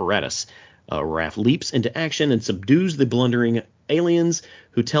apparatus. Raph leaps into action and subdues the blundering aliens,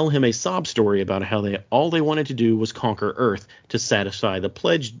 who tell him a sob story about how all they wanted to do was conquer Earth to satisfy the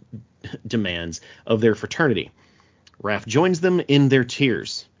pledge demands of their fraternity. Raph joins them in their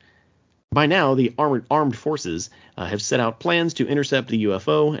tears. By now, the armed forces have set out plans to intercept the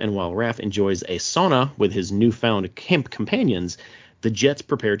UFO, and while Raph enjoys a sauna with his newfound camp companions, the jets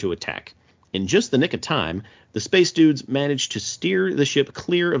prepare to attack. In just the nick of time, the space dudes manage to steer the ship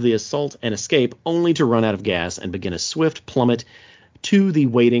clear of the assault and escape, only to run out of gas and begin a swift plummet to the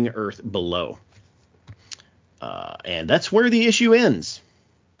waiting Earth below. And that's where the issue ends.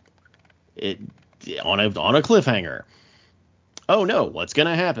 On a cliffhanger. Oh no, what's going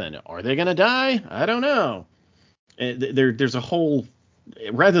to happen? Are they going to die? I don't know. There's a whole,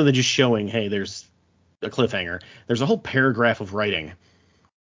 rather than just showing, hey, there's a cliffhanger, there's a whole paragraph of writing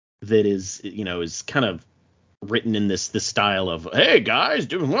that is kind of written in this style of, hey guys,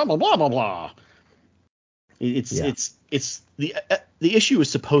 do blah blah blah blah blah. It's the issue is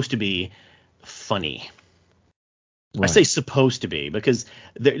supposed to be funny. Right. I say supposed to be because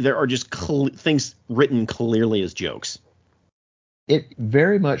there are just things written clearly as jokes. It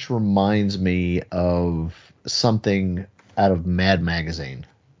very much reminds me of something out of Mad Magazine.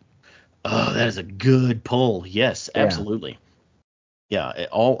 Oh, that is a good pull. Yes, absolutely. Yeah,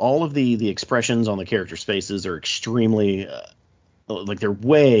 all of the expressions on the characters' faces are extremely like they're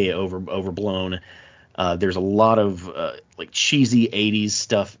way overblown. There's a lot of like cheesy 80s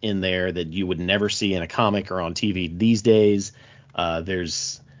stuff in there that you would never see in a comic or on TV these days.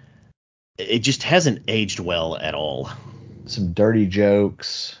 It just hasn't aged well at all. Some dirty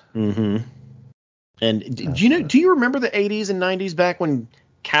jokes. Mm-hmm. And do you remember the 80s and 90s back when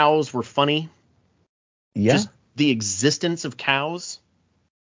cows were funny? Yeah. Just the existence of cows.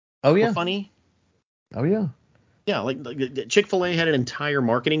 Oh yeah. Were funny. Oh yeah. Yeah, like Chick-fil-A had an entire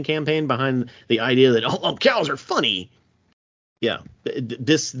marketing campaign behind the idea that cows are funny. Yeah,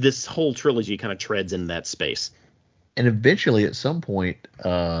 this whole trilogy kind of treads in that space. And eventually, at some point,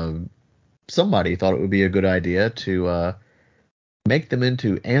 somebody thought it would be a good idea to make them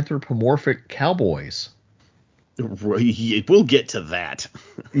into anthropomorphic cowboys. We'll get to that.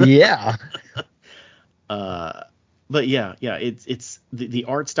 Yeah. But yeah, it's the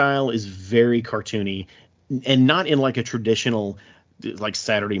art style is very cartoony, and not in like a traditional like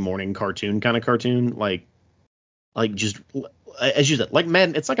Saturday morning cartoon kind of cartoon, like just as you said, like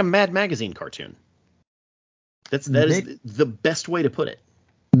Mad. It's like a Mad Magazine cartoon. That is the best way to put it.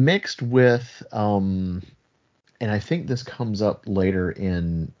 Mixed with and I think this comes up later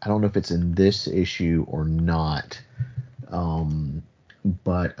in, I don't know if it's in this issue or not,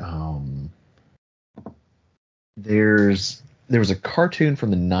 but there was a cartoon from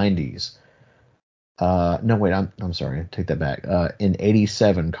the 90s. No, wait, I'm sorry, take that back. In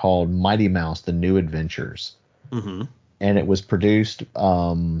 87 called Mighty Mouse: The New Adventures. Mm-hmm. And it was produced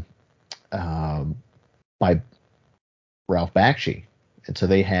by Ralph Bakshi. And so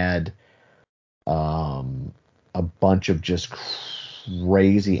they had a bunch of just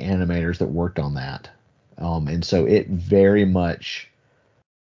crazy animators that worked on that. And so it very much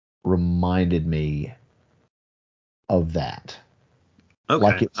reminded me of that. Okay.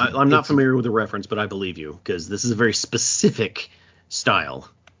 Like I'm not familiar with the reference, but I believe you because this is a very specific style.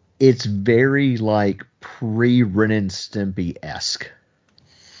 It's very like pre-Ren and Stimpy-esque.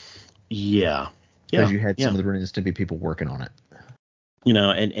 Yeah. Because you had some of the Ren and Stimpy people working on it.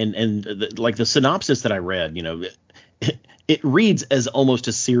 And like the synopsis that I read, it reads as almost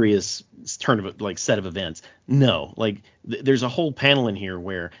a serious set of events. No, like there's a whole panel in here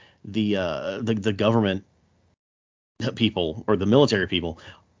where the government people or the military people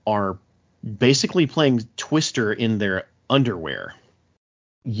are basically playing Twister in their underwear.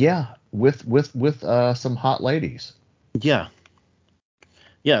 Yeah, with some hot ladies. Yeah.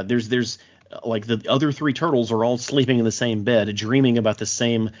 Yeah, there's like the other three turtles are all sleeping in the same bed, dreaming about the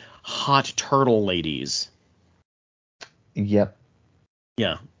same hot turtle ladies. Yep.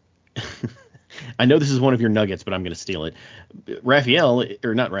 Yeah. I know this is one of your nuggets, but I'm going to steal it. Raphael,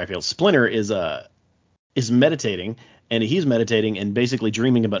 or not Raphael, Splinter is meditating, and he's meditating and basically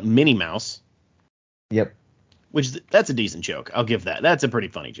dreaming about Minnie Mouse. Yep. That's a decent joke. I'll give that. That's a pretty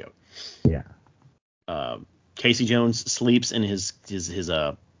funny joke. Yeah. Casey Jones sleeps in his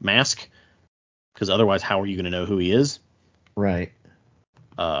mask, because otherwise, how are you going to know who he is? Right.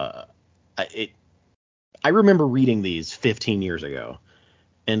 I remember reading these 15 years ago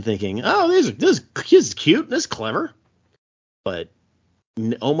and thinking, oh, this is cute, this is clever. But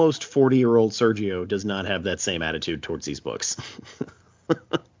almost 40-year-old Sergio does not have that same attitude towards these books.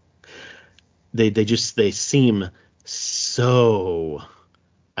 They seem so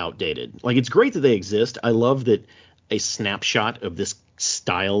outdated. Like, it's great that they exist. I love that a snapshot of this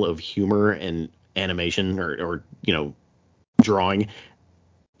style of humor and animation or drawing,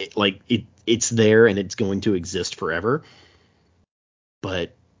 it's there and it's going to exist forever.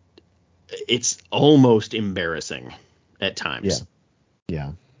 But it's almost embarrassing at times.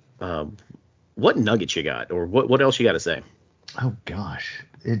 Yeah. What nuggets you got, or what else you got to say? Oh gosh,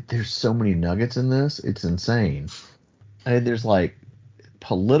 there's so many nuggets in this. It's insane. There's like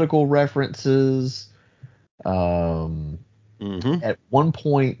political references. At one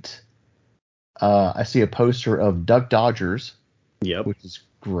point, I see a poster of Duck Dodgers. Yep. Which is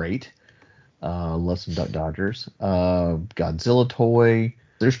great. Love some Duck Dodgers. Godzilla toy.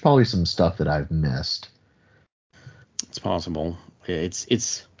 There's probably some stuff that I've missed. It's possible.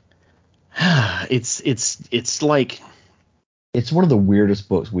 It's like, it's one of the weirdest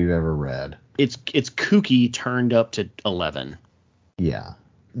books we've ever read. It's kooky turned up to 11. Yeah.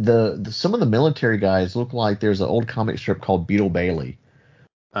 The some of the military guys look like there's an old comic strip called Beetle Bailey.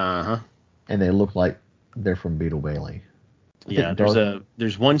 Uh-huh. And they look like they're from Beetle Bailey. Yeah,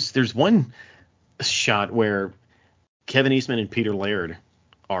 there's one shot where Kevin Eastman and Peter Laird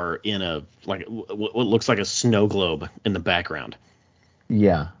are in what looks like a snow globe in the background.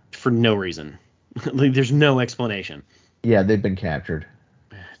 Yeah. For no reason. Like, there's no explanation. Yeah, they've been captured.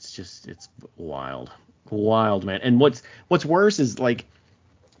 It's wild. Wild, man. And what's worse is, like,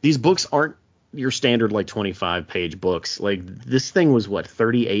 these books aren't your standard, like, 25-page books. Like, this thing was,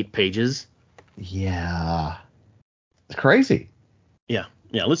 38 pages? Yeah. It's crazy. Yeah.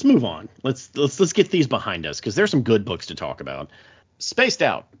 Let's move on. Let's get these behind us, because there's some good books to talk about. Spaced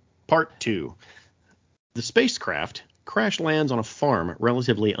Out, Part 2. The spacecraft crash lands on a farm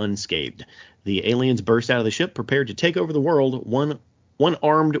relatively unscathed. The aliens burst out of the ship, prepared to take over the world, one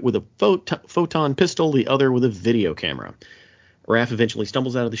armed with a photon pistol, the other with a video camera. Raph eventually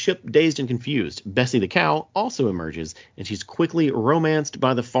stumbles out of the ship, dazed and confused. Bessie the cow also emerges, and she's quickly romanced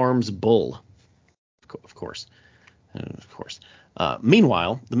by the farm's bull. Of course.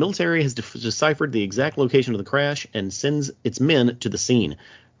 Meanwhile, the military has deciphered the exact location of the crash and sends its men to the scene.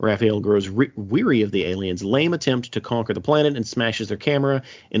 Raphael grows weary of the aliens' lame attempt to conquer the planet and smashes their camera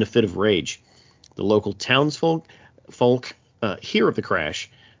in a fit of rage. The local townsfolk hear of the crash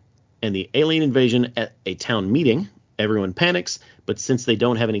and the alien invasion at a town meeting. Everyone panics, but since they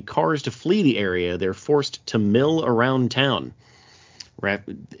don't have any cars to flee the area, they're forced to mill around town.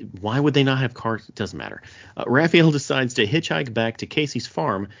 Why would they not have cars? It doesn't matter. Raphael decides to hitchhike back to Casey's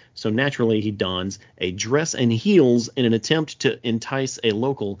farm, so naturally he dons a dress and heels in an attempt to entice a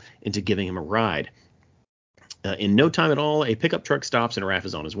local into giving him a ride. In no time at all, a pickup truck stops and Raph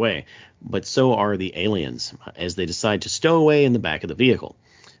is on his way, but so are the aliens, as they decide to stow away in the back of the vehicle.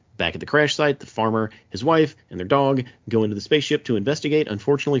 Back at the crash site, the farmer, his wife, and their dog go into the spaceship to investigate.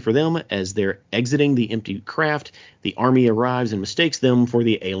 Unfortunately for them, as they're exiting the empty craft, the army arrives and mistakes them for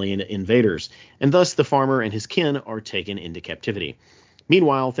the alien invaders, and thus the farmer and his kin are taken into captivity.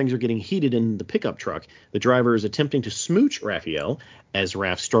 Meanwhile, things are getting heated in the pickup truck. The driver is attempting to smooch Raphael. As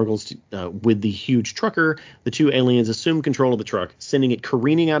Raph struggles with the huge trucker, the two aliens assume control of the truck, sending it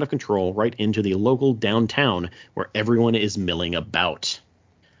careening out of control right into the local downtown where everyone is milling about.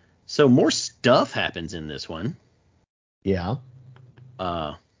 So more stuff happens in this one. Yeah.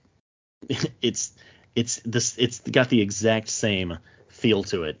 It's got the exact same feel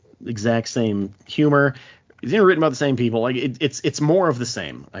to it, exact same humor. It's written by the same people. Like, it's more of the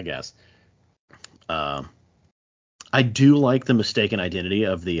same, I guess. I do like the mistaken identity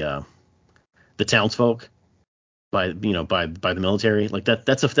of the townsfolk by the military. Like,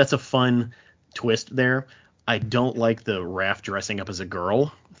 that's a fun twist there. I don't like the Raph dressing up as a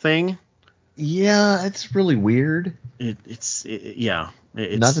girl thing. Yeah, it's really weird. It's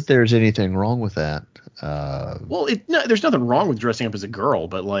not that there's anything wrong with that. There's nothing wrong with dressing up as a girl,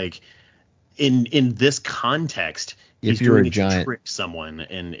 but, like, in this context, he's doing it to trick someone,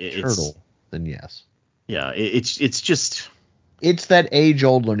 and it's turtle, then yes. Yeah, it's just, It's that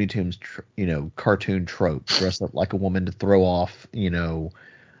age-old Looney Tunes, cartoon trope. Dress up like a woman to throw off,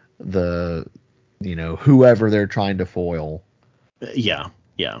 the, whoever they're trying to foil. Yeah,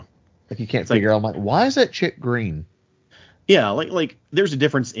 yeah. Like you can't It's like, figure out. I'm like, why is that chick green? yeah, like there's a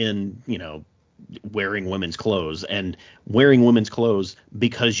difference in, wearing women's clothes and wearing women's clothes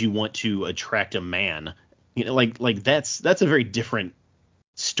because you want to attract a man. Like that's a very different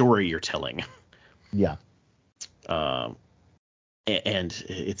story you're telling. Yeah. Uh, and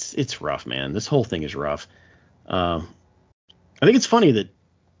it's rough, man. This whole thing is rough. Um, I think it's funny that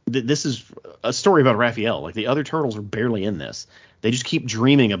this is a story about Raphael. Like the other turtles are barely in this. They just keep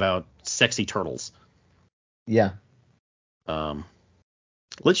dreaming about sexy turtles. Yeah. Um,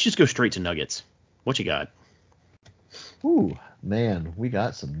 let's just go straight to Nuggets. What you got? Ooh, man, we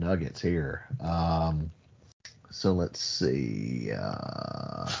got some nuggets here. So let's see.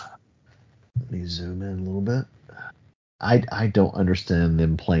 Let me zoom in a little bit. I don't understand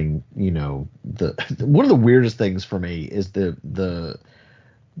them playing. The one of the weirdest things for me is the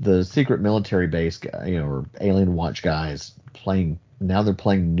secret military base guy, or alien watch guys playing. Now they're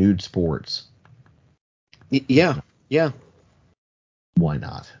playing nude sports. Yeah, yeah. Why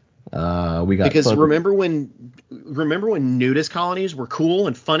not? We got Because focus. remember when nudist colonies were cool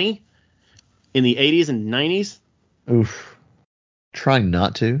and funny in the 80s and 90s? Oof. Trying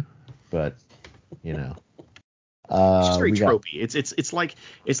not to, but It's just very we got tropey.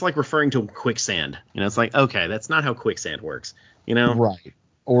 It's like referring to quicksand. It's like, okay, that's not how quicksand works. right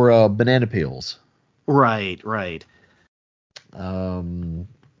or banana peels. Right, right. Um,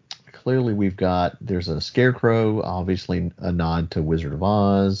 Clearly there's a scarecrow, obviously a nod to Wizard of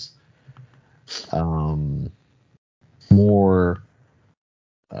Oz. More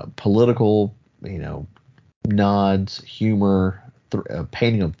political, nods, humor,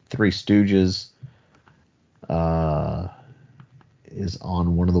 painting of Three Stooges is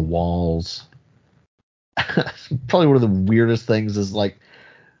on one of the walls. Probably one of the weirdest things is like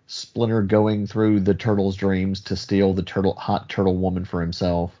Splinter going through the turtle's dreams to steal the hot turtle woman for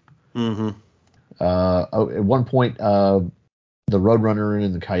himself. Mm-hmm. At one point, the Roadrunner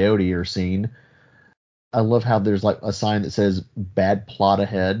and the Coyote are seen. I love how there's like a sign that says "Bad plot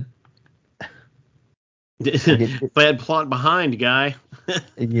ahead." Bad plot behind, guy.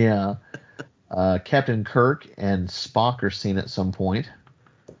 Yeah. Captain Kirk and Spock are seen at some point.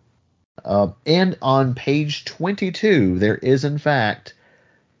 And on page 22, there is in fact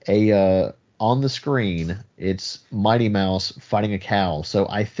on the screen, it's Mighty Mouse fighting a cow. So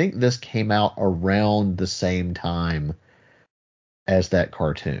I think this came out around the same time as that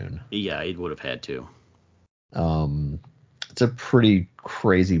cartoon. Yeah, it would have had to. It's a pretty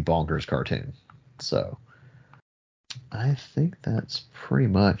crazy bonkers cartoon. So I think that's pretty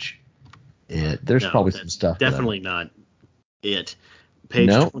much it. There's No, probably some that's stuff that I definitely not it. Page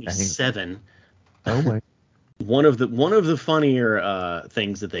no. 27. Oh wait. One of the funnier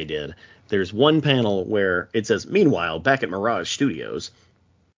things that they did. There's one panel where it says, "Meanwhile, back at Mirage Studios,"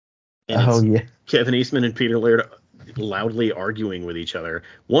 and Oh it's yeah. Kevin Eastman and Peter Laird loudly arguing with each other.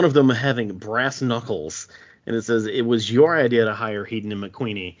 One of them having brass knuckles, and it says, "It was your idea to hire Heaton and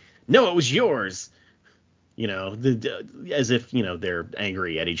McQueenie." No, it was yours. As if they're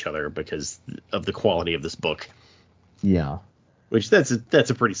angry at each other because of the quality of this book. Yeah. Which that's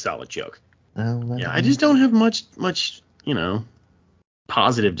a pretty solid joke. Well, Yeah, I just don't have much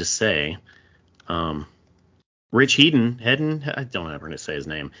positive to say. Rich Hedden, I don't ever say his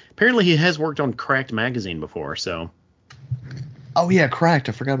name. Apparently he has worked on Cracked magazine before, so Oh yeah, Cracked.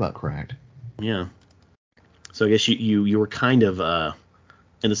 I forgot about Cracked. yeah. So I guess you were kind of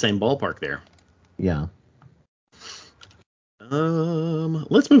in the same ballpark there. Yeah.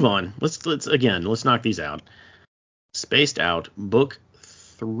 Let's move on. Let's knock these out. Spaced Out book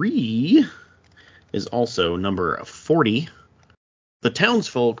 3 is also number 40. The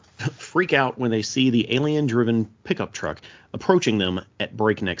townsfolk freak out when they see the alien-driven pickup truck approaching them at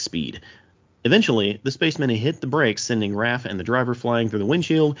breakneck speed. Eventually, the spacemen hit the brakes, sending Raph and the driver flying through the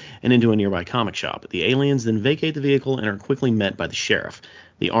windshield and into a nearby comic shop. The aliens then vacate the vehicle and are quickly met by the sheriff.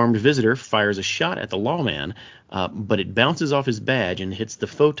 The armed visitor fires a shot at the lawman, but it bounces off his badge and hits the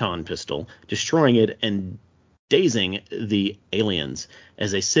photon pistol, destroying it and dazing the aliens.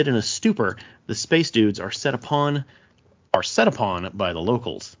 As they sit in a stupor, the space dudes are set upon by the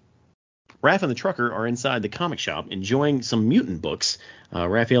locals. Raph and the trucker are inside the comic shop enjoying some mutant books.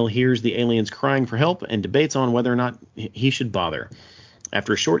 Raphael hears the aliens crying for help and debates on whether or not he should bother.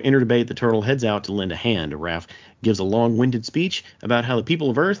 After a short inner debate, the turtle heads out to lend a hand. Raph gives a long-winded speech about how the people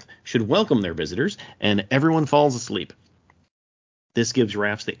of Earth should welcome their visitors, and everyone falls asleep. This gives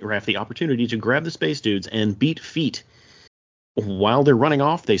Raph the opportunity to grab the space dudes and beat feet. While they're running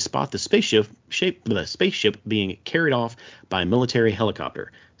off, they spot the spaceship being carried off by a military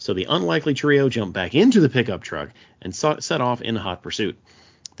helicopter. So the unlikely trio jump back into the pickup truck and set off in hot pursuit.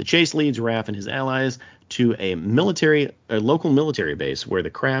 The chase leads Raph and his allies to a local military base where the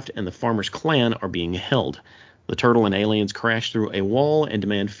craft and the farmer's clan are being held. The turtle and aliens crash through a wall and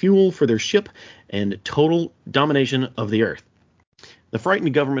demand fuel for their ship and total domination of the Earth. The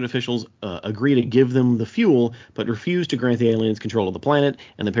frightened government officials agree to give them the fuel, but refuse to grant the aliens control of the planet,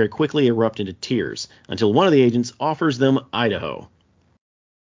 and the pair quickly erupt into tears, until one of the agents offers them Idaho.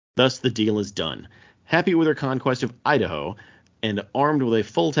 Thus, the deal is done. Happy with their conquest of Idaho, and armed with a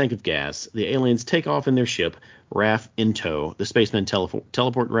full tank of gas, the aliens take off in their ship, Raph in tow. The spacemen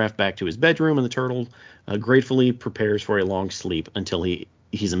teleport Raph back to his bedroom, and the turtle gratefully prepares for a long sleep until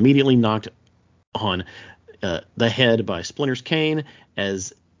he's immediately knocked on the head by Splinter's cane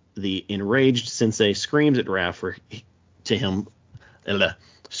as the enraged Sensei screams at Raph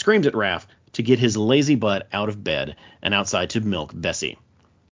to get his lazy butt out of bed and outside to milk Bessie.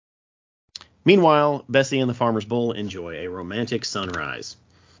 Meanwhile, Bessie and the farmer's bull enjoy a romantic sunrise.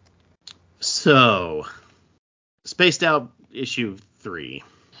 So, Spaced Out issue 3.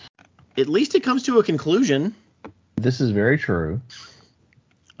 At least it comes to a conclusion. This is very true.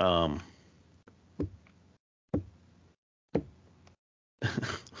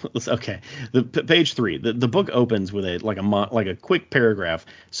 Okay, page 3. The book opens with a quick paragraph,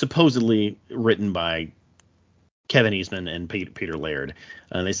 supposedly written by Kevin Eastman and Peter Laird.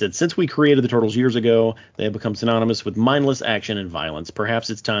 They said, since we created the Turtles years ago, they have become synonymous with mindless action and violence. Perhaps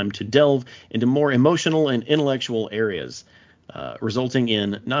it's time to delve into more emotional and intellectual areas, resulting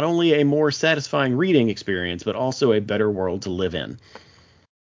in not only a more satisfying reading experience, but also a better world to live in.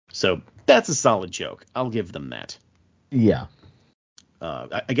 So that's a solid joke. I'll give them that. Yeah.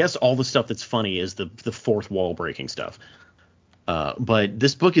 I guess all the stuff that's funny is the fourth wall breaking stuff. But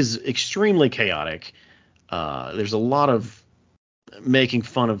this book is extremely chaotic. There's a lot of making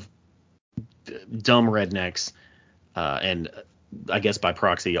fun of dumb rednecks, and I guess by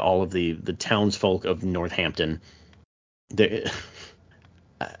proxy, all of the townsfolk of Northampton. Dude,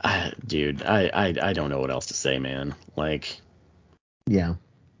 I don't know what else to say, man. Like, yeah,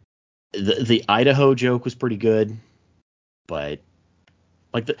 the Idaho joke was pretty good, but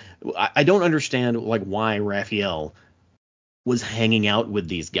like I don't understand like why Raphael was hanging out with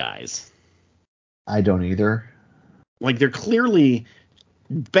these guys. I don't either. Like, they're clearly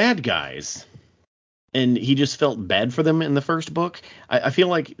bad guys, and he just felt bad for them in the first book. I feel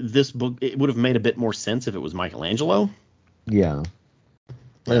like this book, it would have made a bit more sense if it was Michelangelo. Yeah.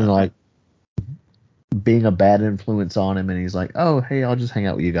 And like being a bad influence on him, and he's like, oh, hey, I'll just hang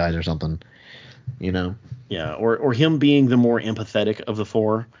out with you guys or something, you know? Yeah, or him being the more empathetic of the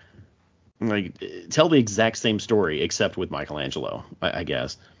four. Like, tell the exact same story, except with Michelangelo, I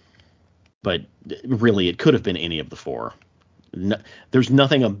guess. But really, it could have been any of the four. No, there's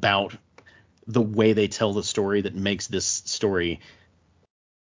nothing about the way they tell the story that makes this story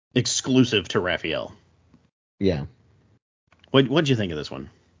exclusive to Raphael. Yeah. What'd you think of this one?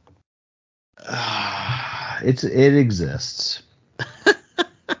 It exists.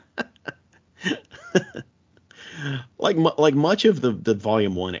 like much of the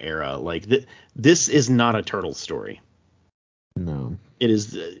Volume 1 era, like this is not a Turtles story. No. It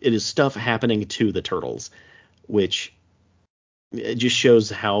is stuff happening to the Turtles, which it just shows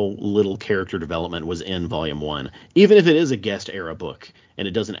how little character development was in Volume 1. Even if it is a guest era book and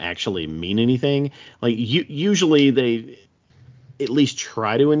it doesn't actually mean anything, like usually they at least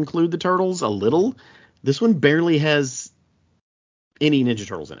try to include the Turtles a little. This one barely has any Ninja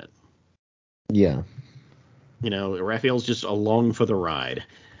Turtles in it. Yeah. You know, Raphael's just along for the ride.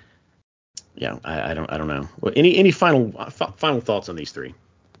 Yeah, I don't know. Well, any final thoughts on these three?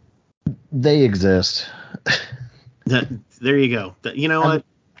 They exist. There you go. You know what?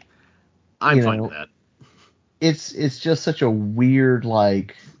 I'm fine with that. It's just such a weird,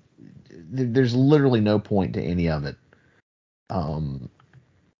 like, there's literally no point to any of it.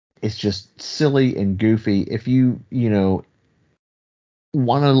 It's just silly and goofy. If you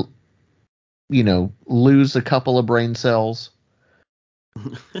want to, lose a couple of brain cells,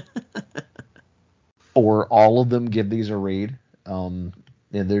 or all of them, give these a read. And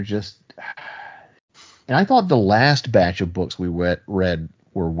they're just. And I thought the last batch of books we read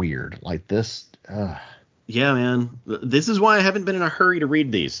were weird. Like this. Yeah, man. This is why I haven't been in a hurry to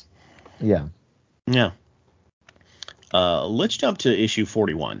read these. Yeah. Yeah. Let's jump to issue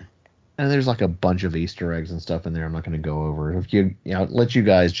 41. And there's like a bunch of Easter eggs and stuff in there I'm not going to go over. If let you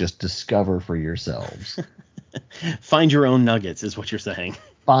guys just discover for yourselves. Find your own nuggets is what you're saying.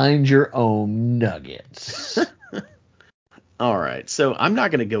 Find your own nuggets. All right. So I'm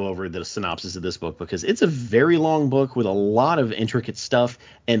not going to go over the synopsis of this book because it's a very long book with a lot of intricate stuff.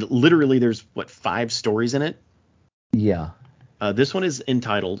 And literally, there's, 5 stories in it? Yeah. This one is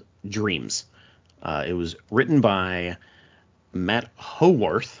entitled Dreams. It was written by Matt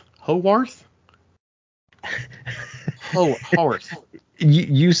Howarth. Howarth? Howarth.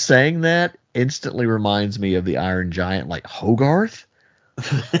 You saying that instantly reminds me of the Iron Giant, like Hogarth?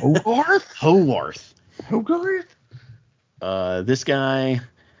 Hogarth? Howarth. Hogarth? This guy,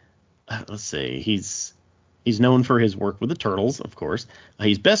 let's see, he's known for his work with the Turtles, of course.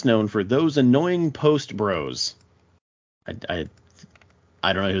 He's best known for Those Annoying Post Bros. I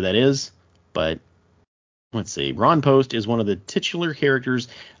don't know who that is, but let's see. Ron Post is one of the titular characters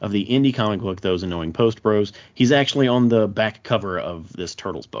of the indie comic book Those Annoying Post Bros. He's actually on the back cover of this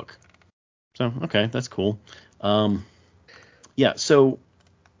Turtles book. So, okay, that's cool. Yeah, so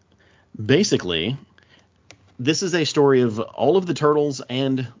basically, this is a story of all of the Turtles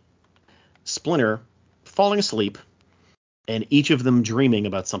and Splinter falling asleep, and each of them dreaming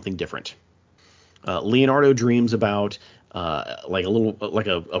about something different. Leonardo dreams about like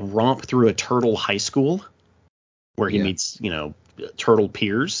a romp through a turtle high school where he meets, turtle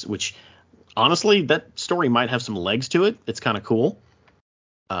peers, which honestly, that story might have some legs to it. It's kind of cool.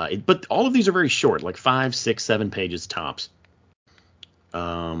 But all of these are very short, like 5, 6, 7 pages tops.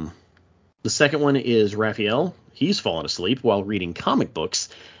 The second one is Raphael. He's fallen asleep while reading comic books,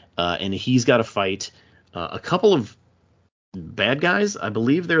 and he's got to fight a couple of bad guys. I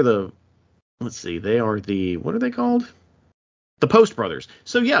believe they're they are what are they called? The Post Brothers.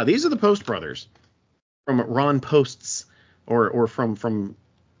 So yeah, these are the Post Brothers from Ron Post's or from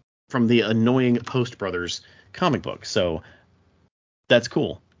the Annoying Post Brothers comic book. So that's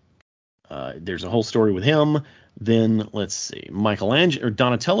cool. There's a whole story with him. Then let's see,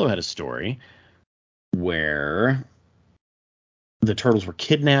 Donatello had a story where the turtles were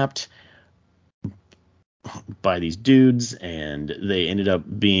kidnapped by these dudes, and they ended up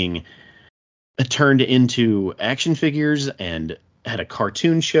being turned into action figures and had a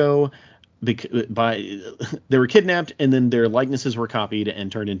cartoon show. They were kidnapped, and then their likenesses were copied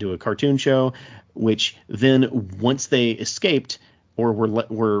and turned into a cartoon show, which then, once they escaped or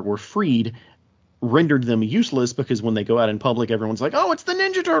were freed, rendered them useless, because when they go out in public, everyone's like, "Oh, it's the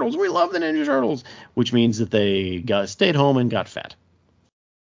Ninja Turtles! We love the Ninja Turtles!" Which means that they stayed home and got fat.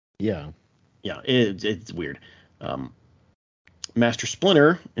 Yeah. Yeah, it's weird. Master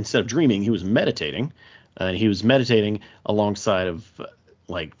Splinter, instead of dreaming, he was meditating. And he was meditating alongside of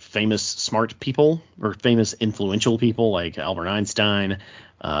like famous smart people or famous influential people like Albert Einstein.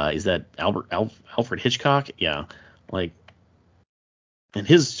 Is that Alfred Hitchcock? Yeah, like, and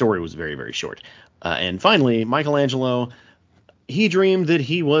his story was very, very short. And finally, Michelangelo, he dreamed that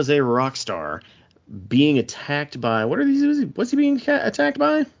he was a rock star being attacked by, what's he being attacked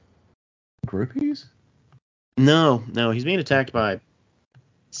by? Groupies? No, he's being attacked by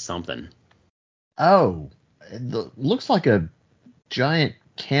something. Oh, looks like a giant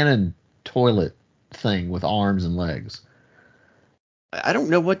cannon toilet thing with arms and legs. I don't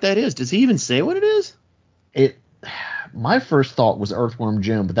know what that is. Does he even say what it is? My first thought was Earthworm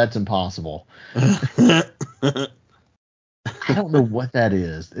Jim, but that's impossible. I don't know what that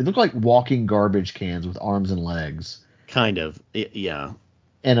is. It looked like walking garbage cans with arms and legs. Kind of, yeah.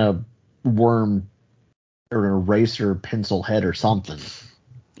 And a worm or an eraser pencil head or something.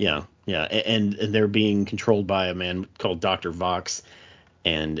 Yeah. And they're being controlled by a man called Dr. Vox.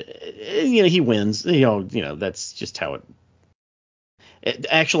 And, he wins. That's just how it.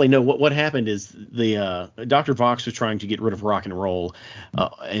 Actually, no. What happened is the Dr. Vox was trying to get rid of rock and roll,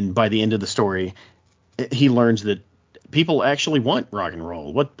 and by the end of the story, he learns that people actually want rock and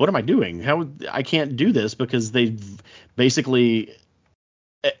roll. What am I doing? I can't do this because they've basically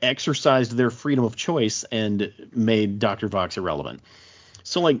exercised their freedom of choice and made Dr. Vox irrelevant.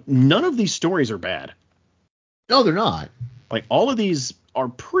 So like none of these stories are bad. No, they're not. Like all of these are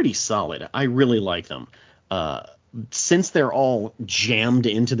pretty solid. I really like them. Since they're all jammed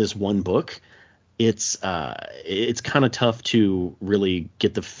into this one book, it's kind of tough to really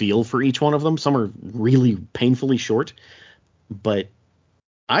get the feel for each one of them. Some are really painfully short, but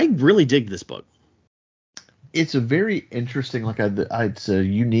I really dig this book. It's a very interesting, it's a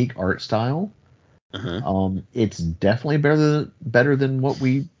unique art style. Uh-huh. It's definitely better than what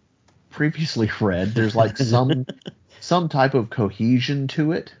we previously read. There's like some type of cohesion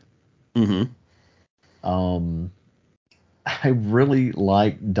to it. Mm-hmm. I really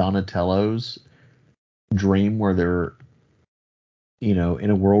like Donatello's dream where they're, in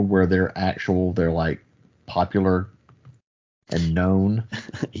a world where they're like popular and known.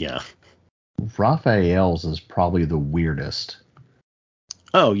 Yeah. Raphael's is probably the weirdest.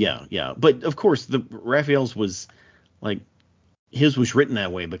 Oh yeah, yeah. But of course, the Raphael's was like his was written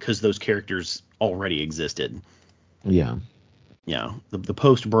that way because those characters already existed. Yeah. Yeah, the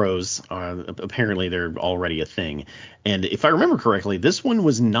post bros are apparently they're already a thing. And if I remember correctly, this one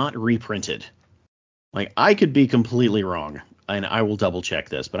was not reprinted. Like I could be completely wrong, and I will double check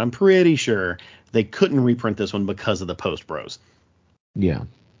this, but I'm pretty sure they couldn't reprint this one because of the post bros. Yeah.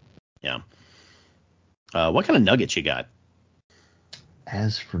 Yeah. What kind of nuggets you got?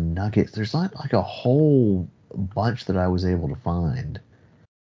 As for nuggets, there's not like a whole bunch that I was able to find.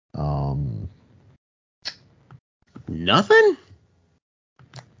 Um, Nothing?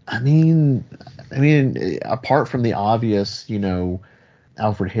 I mean, apart from the obvious,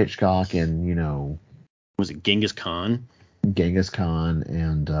 Alfred Hitchcock and Was it Genghis Khan? Genghis Khan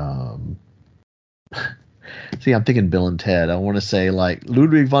and see, I'm thinking Bill and Ted. I want to say like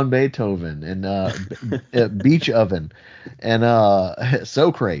Ludwig von Beethoven and Beach Oven and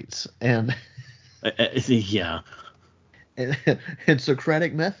Socrates and Yeah. and, and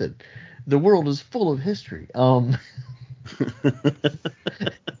Socratic method. The world is full of history.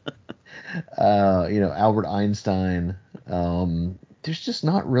 Albert Einstein. There's just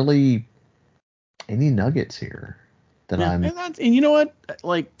not really any nuggets here that Yeah, I'm. and you know what?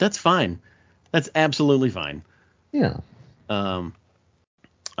 Like that's fine. That's absolutely fine. Yeah. Um,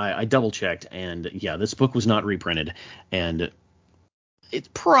 I double checked, and yeah, this book was not reprinted, and it's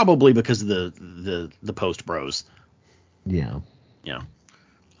probably because of the post bros. Yeah. Yeah.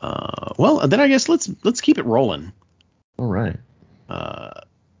 Well, then I guess let's keep it rolling. All right.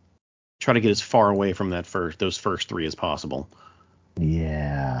 Try to get as far away from those first three as possible.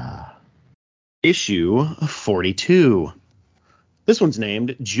 Yeah. Issue 42. This one's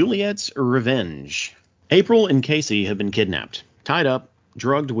named Juliet's Revenge. April and Casey have been kidnapped, tied up,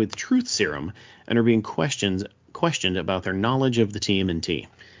 drugged with truth serum, and are being questioned about their knowledge of the TMNT.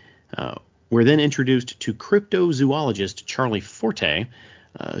 We're then introduced to cryptozoologist Charlie Forte,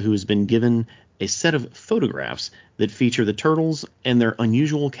 who has been given a set of photographs that feature the turtles and their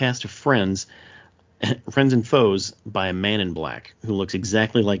unusual cast of friends and foes by a man in black who looks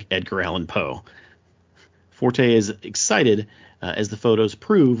exactly like Edgar Allan Poe. Forte is excited as the photos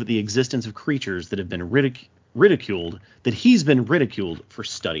prove the existence of creatures that have been ridiculed, that he's been ridiculed for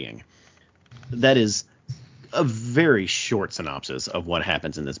studying. That is a very short synopsis of what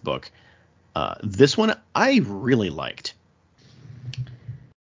happens in this book. This one I really liked.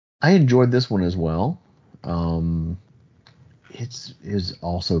 I enjoyed this one as well. It is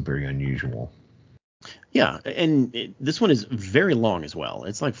also very unusual. Yeah, and this one is very long as well.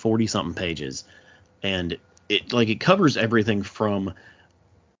 It's like 40 something pages, and it covers everything from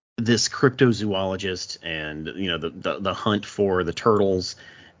this cryptozoologist and the hunt for the turtles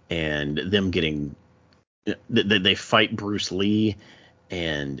and them getting they fight Bruce Lee,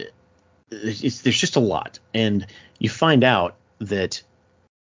 and there's just a lot, and you find out that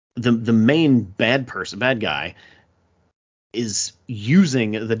the main bad guy is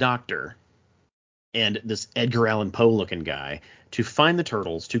using the Doctor and this Edgar Allan Poe looking guy to find the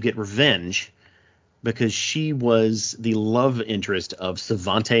turtles to get revenge because she was the love interest of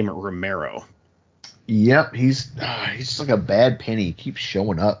Savante Romero. Yep, he's just like a bad penny. He keeps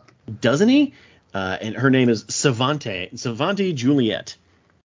showing up, doesn't he? And her name is Savante Juliet.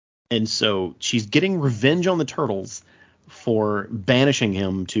 And so she's getting revenge on the turtles for banishing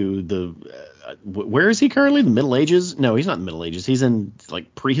him to the where is he currently? The Middle Ages? No, he's not in the Middle Ages. He's in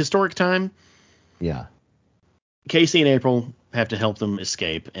like prehistoric time. Yeah. Casey and April have to help them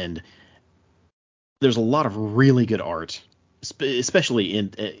escape, and there's a lot of really good art, especially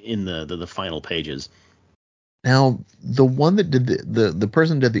in the final pages. Now, the one that did the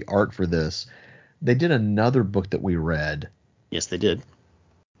person did the art for this, they did another book that we read. Yes, they did.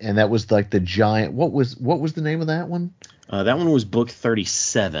 And that was like the giant. What was the name of that one? That one was book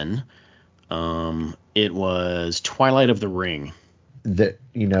 37. It was Twilight of the Ring. That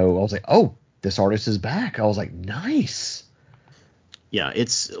I was like, oh, this artist is back. I was like, nice. Yeah,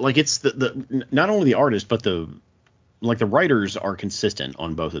 it's the not only the artist but the writers are consistent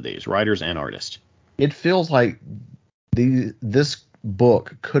on both of these, writers and artists. It feels like this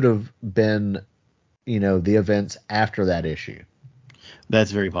book could have been, the events after that issue.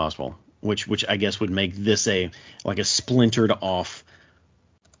 That's very possible. Which I guess would make this a splintered off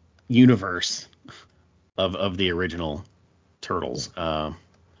universe of the original Turtles.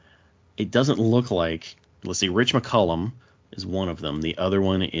 It doesn't look like. Let's see. Rich McCullum is one of them. The other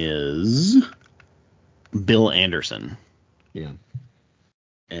one is Bill Anderson. Yeah.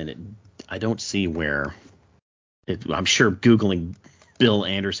 And I don't see where. I'm sure Googling Bill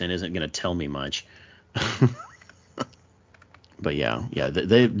Anderson isn't going to tell me much. But yeah,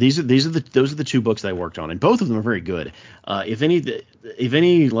 those are the two books that I worked on, and both of them are very good. If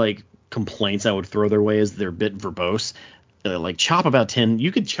any like complaints I would throw their way is they're a bit verbose. Like chop about 10.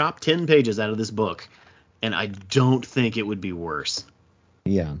 You could chop 10 pages out of this book, and I don't think it would be worse.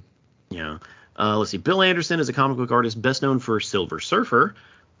 Yeah. Yeah. Let's see. Bill Anderson is a comic book artist best known for Silver Surfer,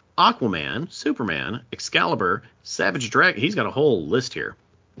 Aquaman, Superman, Excalibur, Savage Dragon. He's got a whole list here.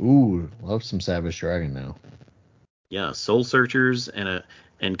 Ooh, love some Savage Dragon now. Yeah, Soul Searchers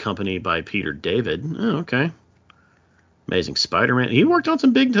and Company by Peter David. Oh, okay. Amazing Spider-Man. He worked on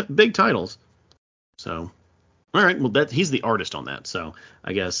some big titles. So, all right. Well, he's the artist on that. So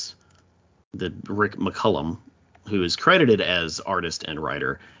I guess the Rick McCullum, who is credited as artist and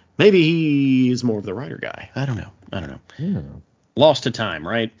writer, maybe he is more of the writer guy. I don't know. Yeah. Lost to Time,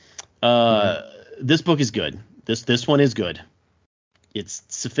 right? This book is good. This one is good. It's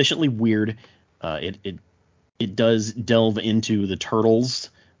sufficiently weird. It does delve into the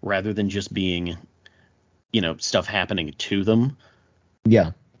turtles rather than just being, stuff happening to them.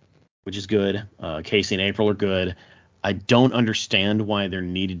 Yeah. Which is good. Casey and April are good. I don't understand why there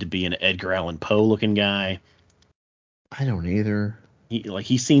needed to be an Edgar Allan Poe looking guy. I don't either.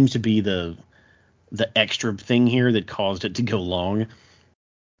 He seems to be the extra thing here that caused it to go long.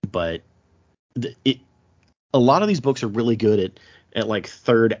 But a lot of these books are really good at like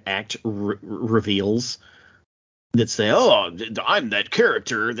third act reveals that say, oh, I'm that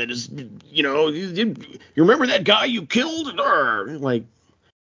character that is, you remember that guy you killed? Like,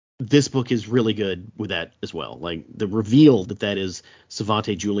 this book is really good with that as well. Like, the reveal that is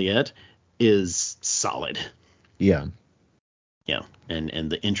Savante Juliet is solid. Yeah. Yeah, and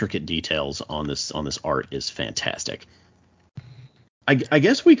the intricate details on this art is fantastic. I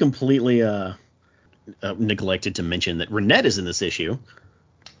guess we completely neglected to mention that Renette is in this issue.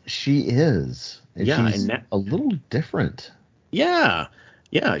 She is. And she's a little different. Yeah.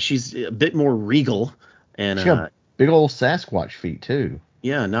 Yeah, she's a bit more regal. And she got big old Sasquatch feet, too.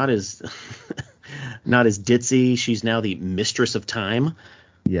 Yeah, not as ditzy. She's now the Mistress of Time.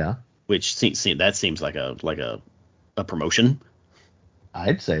 Yeah. Which that seems like a promotion.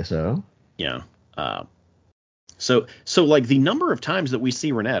 I'd say so. Yeah. So like the number of times that we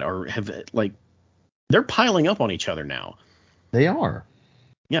see Renette they're piling up on each other now. They are.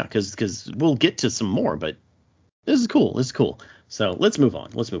 Yeah, because we'll get to some more, but this is cool. So let's move on.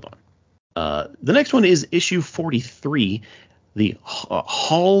 The next one is issue 43, the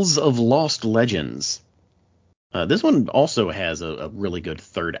Halls of Lost Legends. This one also has a really good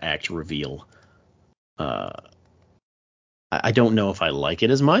third act reveal. I don't know if I like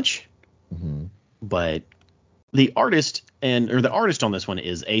it as much, but the artist on this one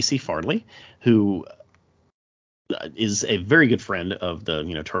is A.C. Farley, who is a very good friend of the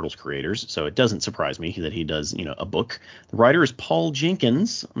Turtles creators, so it doesn't surprise me that he does a book. The writer is Paul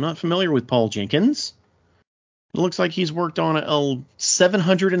Jenkins. I'm not familiar with Paul Jenkins. It looks like he's worked on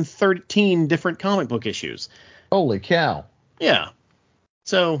 713 different comic book issues. Holy cow! Yeah.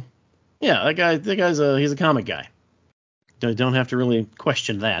 So yeah, he's a comic guy. Don't have to really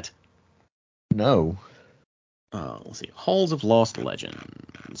question that. No. Let's see. Halls of Lost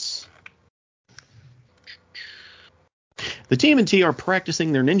Legends. The TMNT are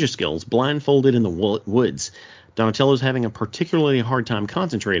practicing their ninja skills blindfolded in the woods. Donatello's having a particularly hard time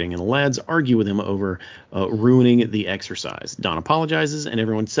concentrating, and the lads argue with him over ruining the exercise. Don apologizes, and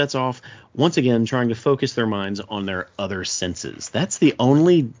everyone sets off, once again trying to focus their minds on their other senses. That's the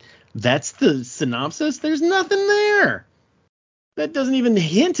synopsis? There's nothing there! That doesn't even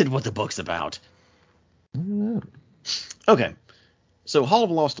hint at what the book's about. I don't know. Okay, so Hall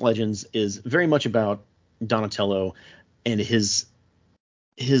of Lost Legends is very much about Donatello and his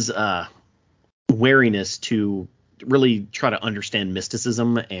wariness to really try to understand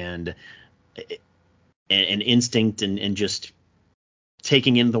mysticism and instinct and just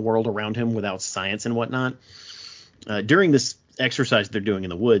taking in the world around him without science and whatnot. During this exercise they're doing in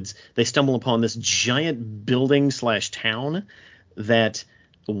the woods, they stumble upon this giant building / town that,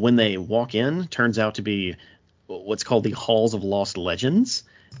 when they walk in, turns out to be what's called the Halls of Lost Legends.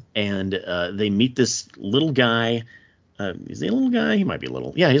 And they meet this little guy. Is he a little guy? He might be a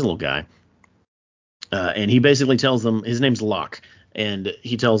little. Yeah, he's a little guy. And he basically tells them, his name's Locke, and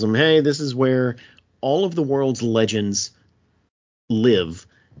he tells them, hey, this is where all of the world's legends live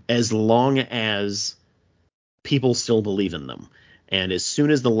as long as people still believe in them. And as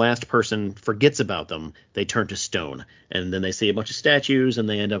soon as the last person forgets about them, they turn to stone. And then they see a bunch of statues, and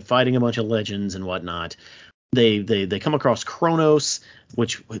they end up fighting a bunch of legends and whatnot. They come across Kronos,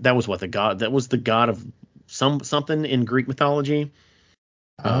 which that was the god of something in Greek mythology.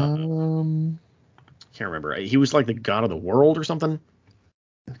 Um, Can't remember. He was like the god of the world or something.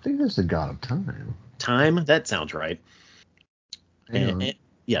 I think that's the God of Time. Time? That sounds right. Hang on.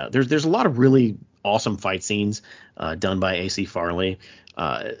 Yeah, there's a lot of really awesome fight scenes done by A.C. Farley.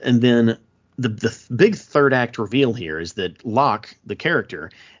 And then the big third act reveal here is that Locke, the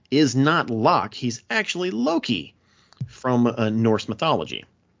character, is not Locke. He's actually Loki from Norse mythology.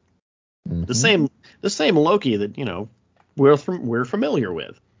 The same Loki that, we're familiar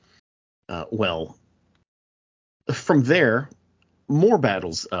with. Well, from there, more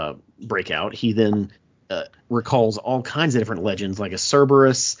battles break out. He then recalls all kinds of different legends, like a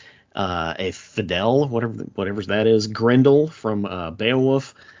Cerberus, a Fidel, whatever that is, Grendel from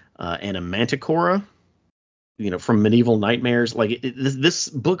Beowulf, and a Manticora, from medieval nightmares. Like this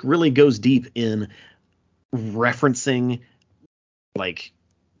book really goes deep in referencing like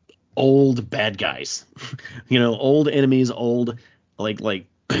old bad guys, old enemies, old like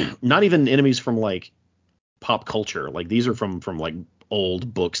not even enemies from like pop culture. Like these are from like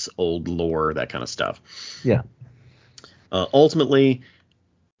old books, old lore, that kind of stuff. Yeah. Ultimately,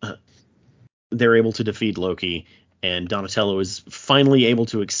 they're able to defeat Loki, and Donatello is finally able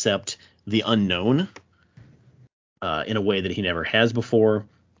to accept the unknown in a way that he never has before.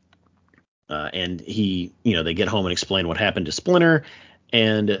 And they get home and explain what happened to Splinter,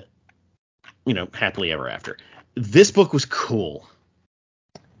 and happily ever after. This book was cool.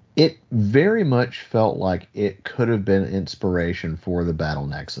 It very much felt like it could have been inspiration for the Battle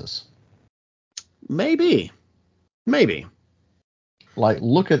Nexus. Maybe. Like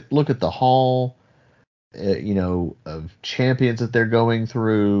look at the hall, of champions that they're going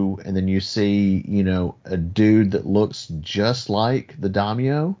through, and then you see, a dude that looks just like the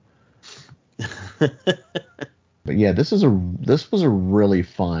Daimyo. But yeah, this was a really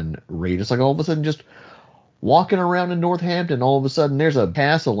fun read. It's like all of a sudden just walking around in Northampton, all of a sudden there's a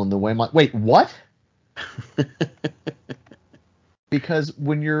castle in the way. I'm like, wait, what? Because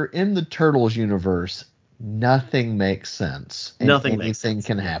when you're in the Turtles universe, nothing makes sense, and anything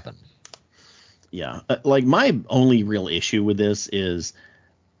can happen. Yeah, like my only real issue with this is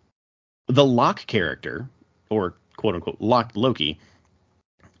the Locke character, or quote unquote Locke Loki,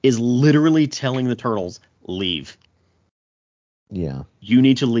 is literally telling the Turtles, leave. Yeah. You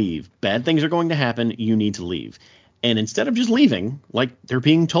need to leave. Bad things are going to happen. You need to leave. And instead of just leaving, like they're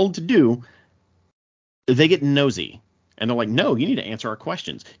being told to do, they get nosy. And they're like, no, you need to answer our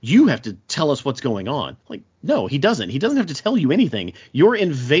questions. You have to tell us what's going on. Like, no, he doesn't. He doesn't have to tell you anything. You're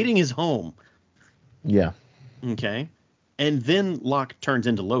invading his home. Yeah. Okay. And then Locke turns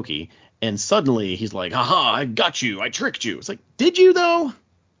into Loki, and suddenly he's like, haha, I got you. I tricked you. It's like, did you, though?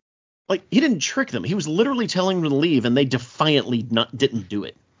 Like, he didn't trick them. He was literally telling them to leave, and they defiantly didn't do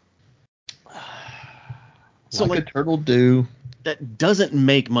it. So, like a turtle do. That doesn't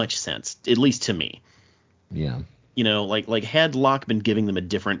make much sense, at least to me. Yeah. Like had Locke been giving them a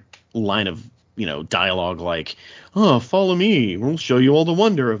different line of, dialogue, like, oh, follow me, we'll show you all the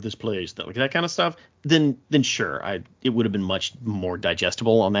wonder of this place, like that kind of stuff, then sure, it would have been much more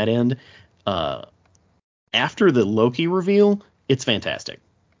digestible on that end. After the Loki reveal, it's fantastic.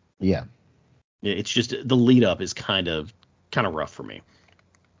 Yeah. It's just the lead up is kind of rough for me.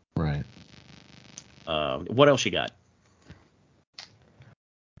 Right. What else you got?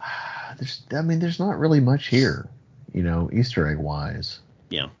 There's not really much here, Easter egg wise.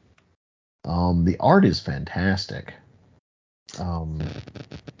 Yeah. The art is fantastic.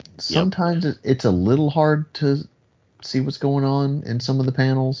 Sometimes it's a little hard to see what's going on in some of the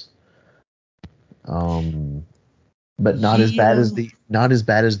panels. But not as bad as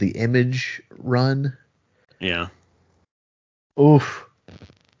the Image run. Yeah. Oof.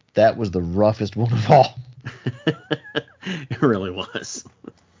 That was the roughest one of all. It really was.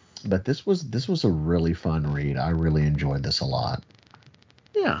 But this was a really fun read. I really enjoyed this a lot.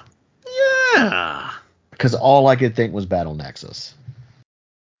 Yeah. Because all I could think was Battle Nexus.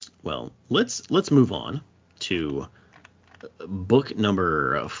 Well, let's move on to book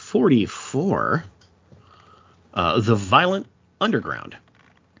number 44, The Violent Underground.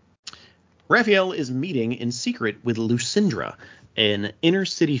 Raphael is meeting in secret with Lucindra, an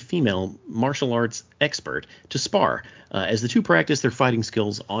inner-city female martial arts expert, to spar. As the two practice their fighting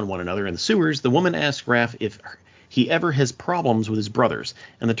skills on one another in the sewers, the woman asks Raph if he ever has problems with his brothers,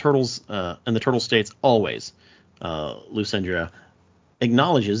 and the turtle states always. Lucindra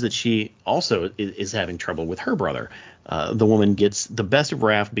acknowledges that she also is having trouble with her brother. The woman gets the best of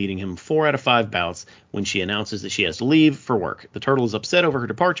Raph, beating him 4 out of 5 bouts when she announces that she has to leave for work. The turtle is upset over her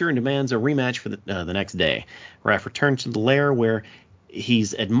departure and demands a rematch for the next day. Raph returns to the lair where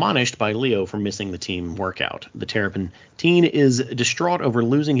he's admonished by Leo for missing the team workout. The Terrapin teen is distraught over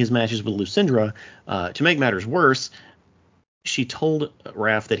losing his matches with Lucindra. To make matters worse, she told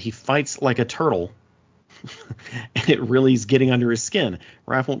Raph that he fights like a turtle, and it really is getting under his skin.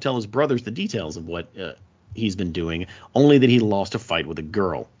 Raph won't tell his brothers the details of what he's been doing, only that he lost a fight with a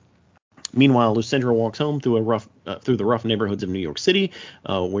girl. Meanwhile, Lucindra walks home through the rough neighborhoods of New York City,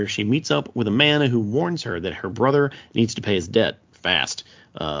 where she meets up with a man who warns her that her brother needs to pay his debt fast.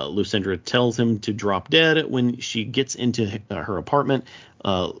 Lucindra tells him to drop dead. When she gets into her apartment,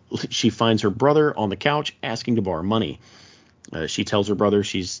 she finds her brother on the couch asking to borrow money. She tells her brother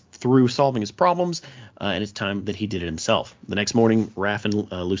she's through solving his problems, and it's time that he did it himself. The next morning, Raph and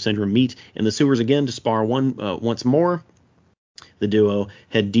Lucindra meet in the sewers again to spar once more. The duo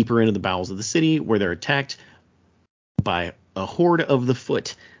head deeper into the bowels of the city, where they're attacked by a horde of the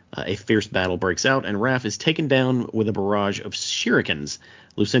Foot. A fierce battle breaks out, and Raph is taken down with a barrage of shurikens.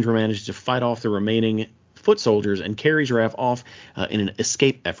 Lucindra manages to fight off the remaining Foot soldiers and carries Raph off in an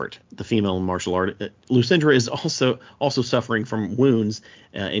escape effort. The female martial art Lucindra is also suffering from wounds,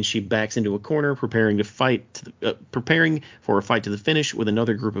 and she backs into a corner, preparing for a fight to the finish with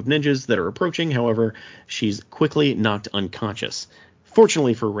another group of ninjas that are approaching. However, she's quickly knocked unconscious.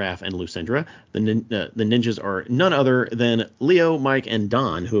 Fortunately for Raph and Lucindra, the ninjas are none other than Leo, Mike, and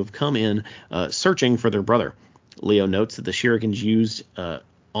Don, who have come in searching for their brother. Leo notes that the shurikens used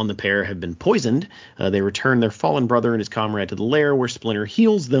on the pair have been poisoned. They return their fallen brother and his comrade to the lair, where Splinter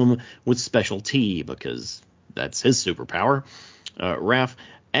heals them with special tea, because that's his superpower. Raph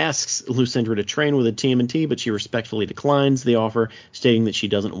asks Lucindra to train with a TMNT, but she respectfully declines the offer, stating that she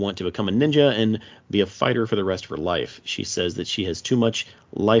doesn't want to become a ninja and be a fighter for the rest of her life. She says that she has too much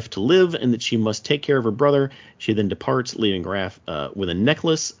life to live and that she must take care of her brother. She then departs, leaving Raph with a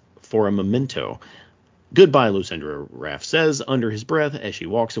necklace for a memento. Goodbye, Lucindra, Raph says under his breath as she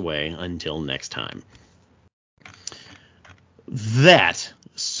walks away until next time. That,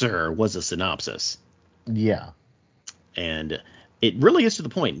 sir, was a synopsis. Yeah. And it really is to the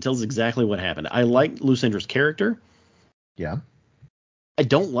point. It tells exactly what happened. I like Lucindra's character. Yeah. I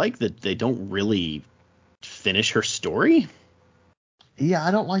don't like that they don't really finish her story. Yeah,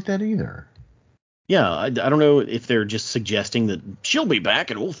 I don't like that either. Yeah, I don't know if they're just suggesting that she'll be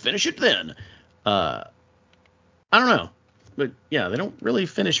back and we'll finish it then. I don't know. But yeah, they don't really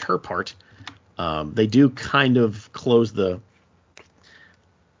finish her part. They do kind of close the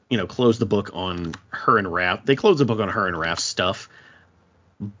book on her and Raph. They close the book on her and Raph's stuff,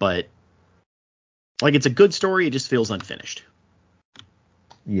 but like it's a good story. It just feels unfinished.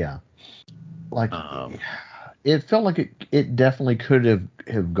 Yeah, like it felt like it definitely could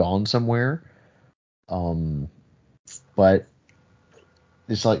have gone somewhere. But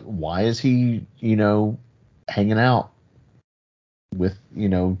it's like, why is he hanging out with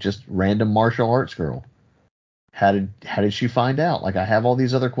just random martial arts girl? How did she find out? Like, I have all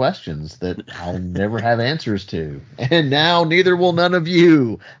these other questions that I'll never have answers to. And now neither will none of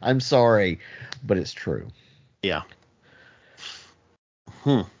you. I'm sorry, but it's true. Yeah.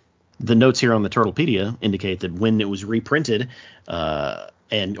 The notes here on the Turtlepedia indicate that when it was reprinted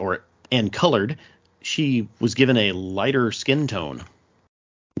and colored, she was given a lighter skin tone,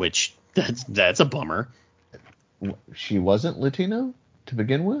 which that's a bummer. She wasn't Latino to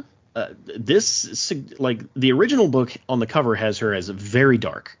begin with? This, like, the original book on the cover has her as very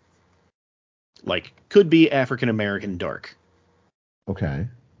dark. Like, could be African American dark. Okay.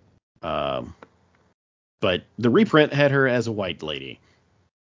 But the reprint had her as a white lady.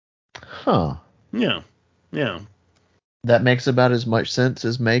 Huh. Yeah. That makes about as much sense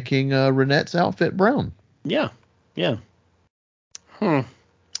as making Renette's outfit brown. Yeah.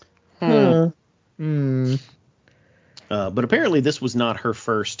 But apparently this was not her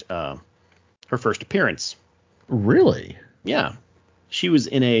first appearance. Really? Yeah. She was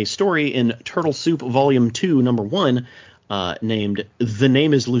in a story in Turtle Soup Volume 2, Number 1, named The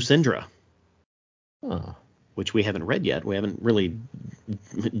Name is Lucindra. Huh. Which we haven't read yet. We haven't really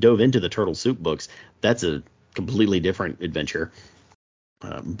dove into the Turtle Soup books. That's a completely different adventure.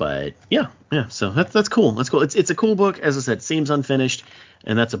 But yeah. So that's cool. That's cool. It's a cool book. As I said, seems unfinished,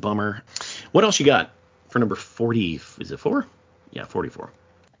 and that's a bummer. What else you got for number 40? Is it 4? Yeah, 44.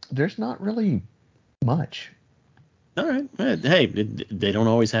 There's not really much. All right. Hey, they don't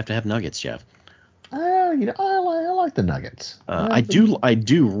always have to have nuggets, Jeff. I like the nuggets. I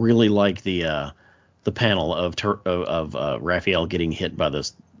do really like the panel of Raphael getting hit by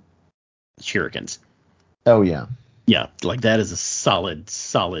those shurikens. Oh yeah. Yeah, like that is a solid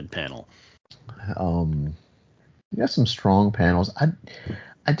panel. You got some strong panels.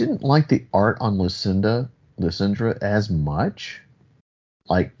 I didn't like the art on Lucindra as much.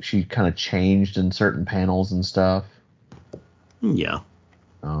 like she kind of changed in certain panels and stuff. Yeah.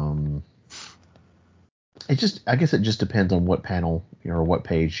 I guess it just depends on what panel or what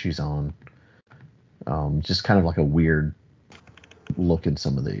page she's on. Just kind of like a weird look in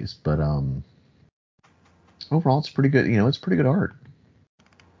some of these, but overall it's pretty good. It's pretty good art.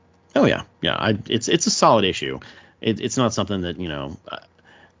 Oh yeah, yeah. It's a solid issue. It's not something that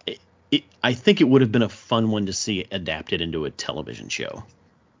I think it would have been a fun one to see adapted into a television show.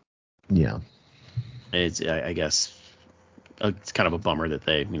 Yeah. I guess it's kind of a bummer that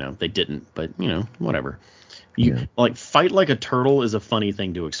they didn't, but whatever. Like Fight Like a Turtle is a funny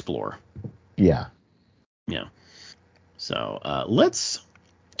thing to explore. Yeah. Yeah. So let's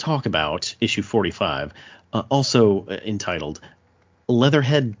talk about issue 45, also entitled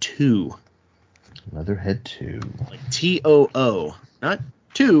Leatherhead 2. Leatherhead 2. Like TOO, not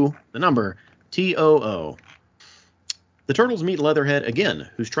 2, the number, TOO. The Turtles meet Leatherhead again,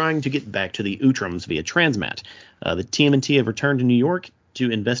 who's trying to get back to the Outrams via Transmat. The TMNT have returned to New York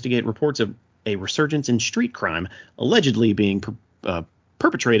to investigate reports of a resurgence in street crime, allegedly being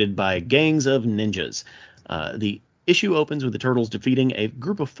perpetrated by gangs of ninjas. The issue opens with the Turtles defeating a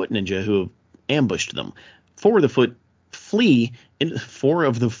group of foot ninja who have ambushed them. Four of the foot flee.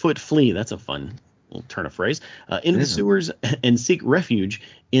 That's a fun little turn of phrase. Into the sewers and seek refuge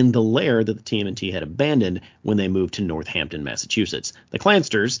in the lair that the TMNT had abandoned when they moved to Northampton, Massachusetts. The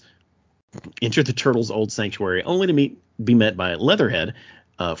Clansters enter the Turtles' old sanctuary only to be met by Leatherhead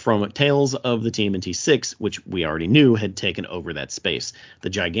from Tales of the TMNT 6, which we already knew had taken over that space. The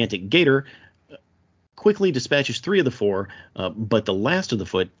gigantic Gator quickly dispatches 3 of the 4, but the last of the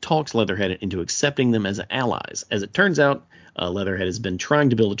Foot talks Leatherhead into accepting them as allies. As it turns out, Leatherhead has been trying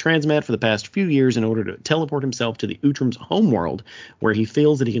to build a transmat for the past few years in order to teleport himself to the Outrams' homeworld, where he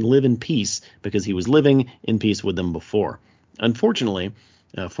feels that he can live in peace because he was living in peace with them before. Unfortunately,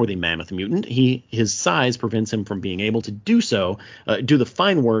 for the Mammoth Mutant, his size prevents him from being able to do the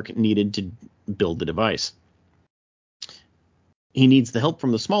fine work needed to build the device. He needs the help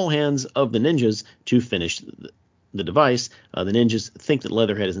from the small hands of the ninjas to finish the device. The ninjas think that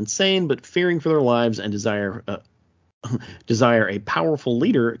Leatherhead is insane, but fearing for their lives and desire a powerful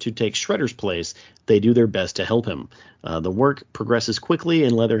leader to take Shredder's place, they do their best to help him. The work progresses quickly,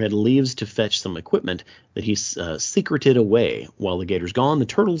 and Leatherhead leaves to fetch some equipment that he's secreted away. While the Gator's gone, the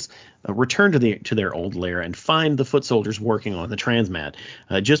Turtles return to their old lair and find the foot soldiers working on the transmat.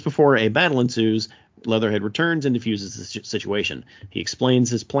 Just before a battle ensues, Leatherhead returns and diffuses the situation. He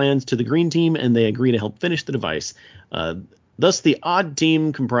explains his plans to the Green Team, and they agree to help finish the device. Thus, the odd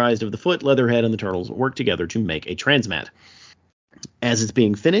team comprised of the Foot, Leatherhead, and the Turtles work together to make a transmat. As it's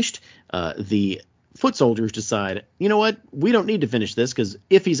being finished, the Foot soldiers decide, you know what, we don't need to finish this, because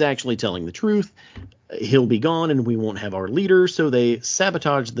if he's actually telling the truth, he'll be gone and we won't have our leader. So they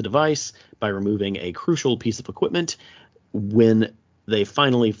sabotage the device by removing a crucial piece of equipment. When they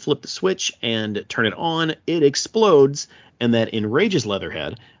finally flip the switch and turn it on, it explodes, and that enrages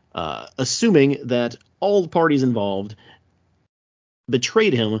Leatherhead, assuming that all the parties involved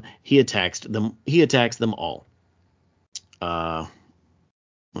betrayed him. He attacks them all. Let's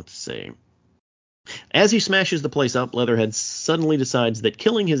see. As he smashes the place up, Leatherhead suddenly decides that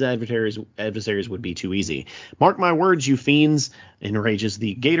killing his adversaries would be too easy. Mark my words, you fiends, enrages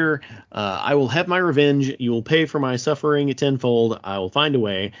the Gator. I will have my revenge. You will pay for my suffering tenfold. I will find a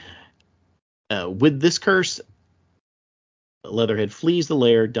way. With this curse, Leatherhead flees the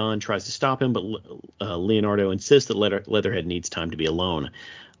lair. Don tries to stop him, but Leonardo insists that Leatherhead needs time to be alone.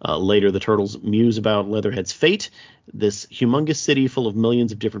 Later, the Turtles muse about Leatherhead's fate. This humongous city full of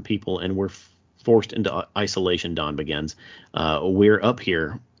millions of different people, and we're forced into isolation, Don begins. We're up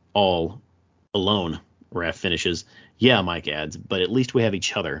here all alone, Raph finishes. Yeah, Mike adds, but at least we have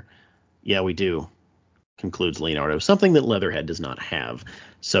each other. Yeah, we do, concludes Leonardo, something that Leatherhead does not have.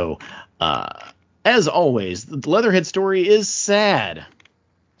 So, as always, the Leatherhead story is sad.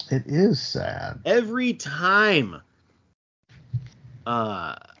 It is sad. Every time.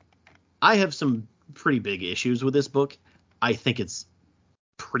 I have some pretty big issues with this book. I think it's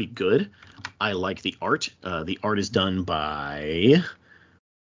pretty good. I like the art. The art is done by,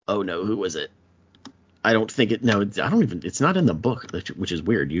 oh no, who was it? I don't think it. No, it's not in the book, which is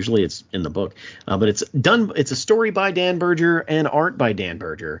weird. Usually it's in the book, but it's done. It's a story by Dan Berger and art by Dan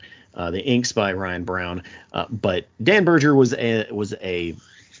Berger. The inks by Ryan Brown. But Dan Berger was a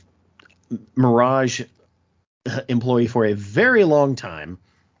Mirage employee for a very long time,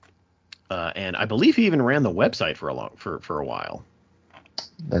 and I believe he even ran the website for a while.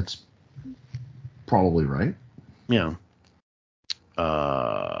 That's probably right. Yeah.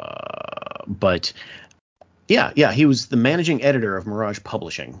 But Yeah. He was the managing editor of Mirage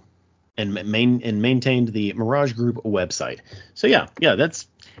Publishing, and maintained the Mirage Group website. So yeah, that's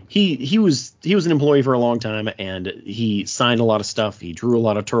he was an employee for a long time, and he signed a lot of stuff. He drew a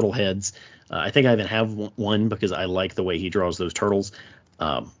lot of turtle heads. I think I even have one because I like the way he draws those turtles.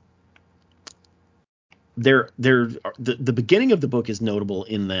 The beginning of the book is notable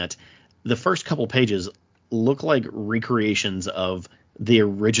in that the first couple pages look like recreations of the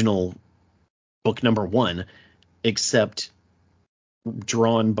original book number 1, except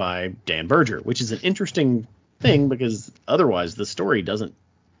drawn by Dan Berger, which is an interesting thing because otherwise the story doesn't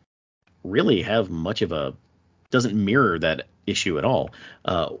really have doesn't mirror that issue at all.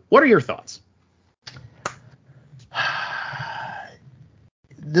 What are your thoughts?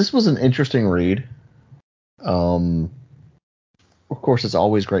 This was an interesting read. Of course, it's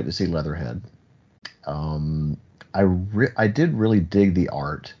always great to see Leatherhead. I did really dig the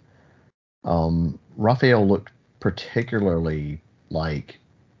art. Raphael looked particularly like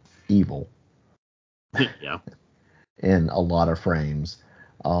evil. Yeah. In a lot of frames.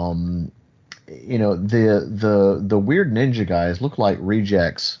 The weird ninja guys look like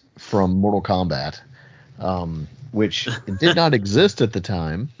rejects from Mortal Kombat, which did not exist at the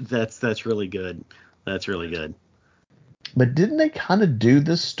time. That's really good. That's really good. But didn't they kind of do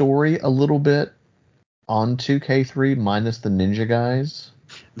this story a little bit on 2K3 minus the ninja guys?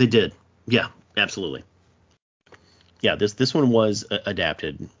 They did. Yeah, absolutely. Yeah, this one was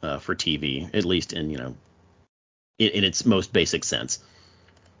adapted for TV, at least in its most basic sense.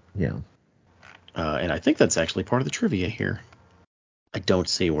 Yeah. And I think that's actually part of the trivia here. I don't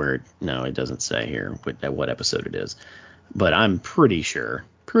see where no, it doesn't say here what episode it is, but I'm pretty sure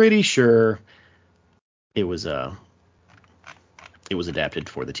it was adapted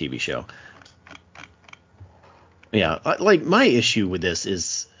for the TV show. Yeah, like my issue with this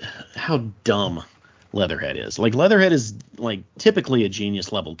is how dumb Leatherhead is. Like Leatherhead is like typically a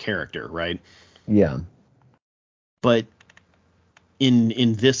genius level character, right? Yeah. But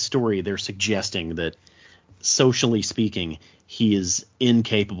in this story, they're suggesting that socially speaking, he is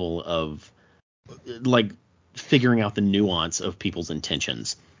incapable of like figuring out the nuance of people's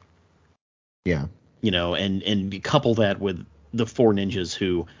intentions. Yeah. And couple that with the 4 ninjas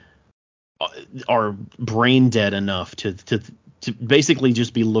who are brain dead enough to basically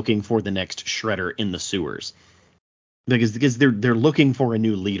just be looking for the next shredder in the sewers, because they're looking for a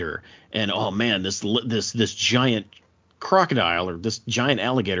new leader, and oh man, this giant crocodile or this giant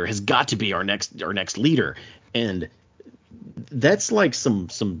alligator has got to be our next leader, and that's like some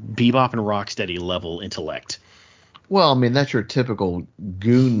Bebop and Rocksteady level intellect. Well, I mean, that's your typical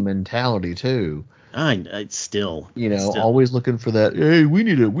goon mentality too. I still, always looking for that. Hey, we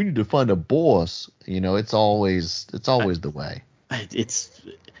need to find a boss. It's always the way.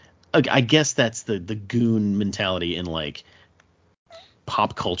 I guess that's the goon mentality in like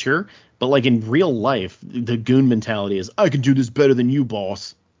pop culture, but like in real life, the goon mentality is I can do this better than you,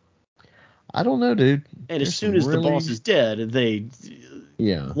 boss. I don't know, dude. And as soon as the boss is dead,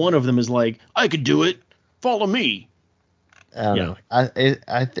 one of them is like, I could do it. Follow me. I don't know.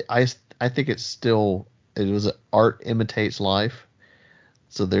 I think it was art imitates life.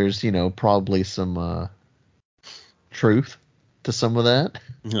 So there's, probably some truth to some of that.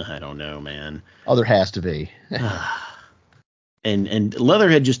 I don't know, man. Oh, there has to be. and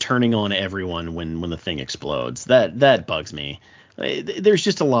Leatherhead just turning on everyone when the thing explodes. That bugs me. There's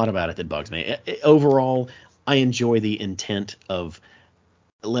just a lot about it that bugs me. Overall, I enjoy the intent of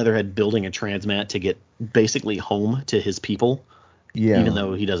Leatherhead building a transmat to get basically home to his people. Yeah. Even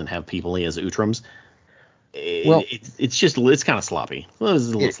though he doesn't have people, he has Utroms. It's kind of sloppy. Well, it's a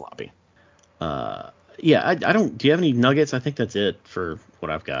little sloppy. Yeah, I don't. Do you have any nuggets? I think that's it for what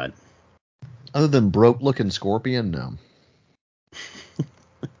I've got. Other than broke looking Scorpion, no.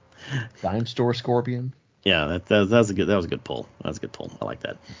 Dime store Scorpion. Yeah, that was a good pull. That was a good pull. I like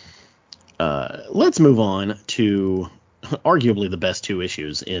that. Let's move on to arguably the best 2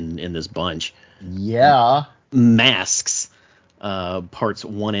 issues in this bunch. Yeah. Masks, parts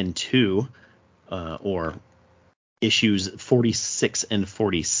 1 and 2, or issues 46 and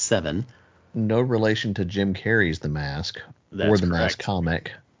 47. No relation to Jim Carrey's The Mask, That's or the correct. Mask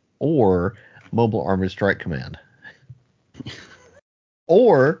comic, or Mobile Armored Strike Command,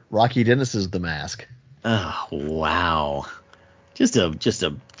 or Rocky Dennis's The Mask. Oh wow, just a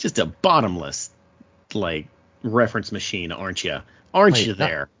bottomless like reference machine, aren't you? Aren't you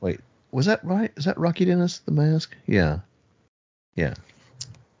there? Wait, was that right? Is that Rocky Dennis The Mask? Yeah.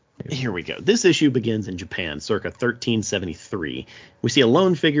 Here we go. This issue begins in Japan, circa 1373. We see a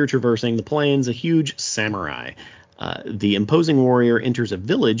lone figure traversing the plains, a huge samurai. The imposing warrior enters a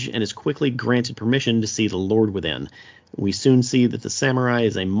village and is quickly granted permission to see the Lord within. We soon see that the samurai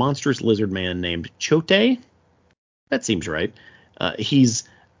is a monstrous lizard man named Chote. That seems right. He's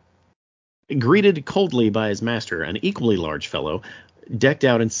greeted coldly by his master, an equally large fellow, decked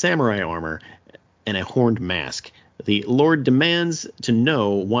out in samurai armor and a horned mask. The Lord demands to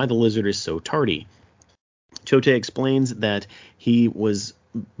know why the lizard is so tardy. Chote explains that he was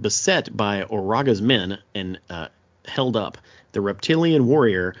beset by Oraga's men and held up. The reptilian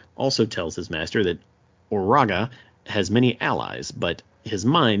warrior also tells his master that Oraga has many allies, but his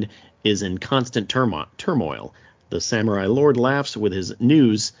mind is in constant turmoil. The samurai lord laughs with this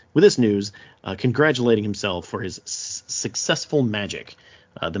news, congratulating himself for his successful magic.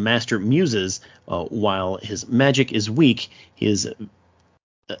 The master muses while his magic is weak.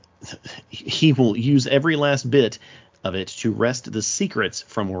 He will use every last bit of it to wrest the secrets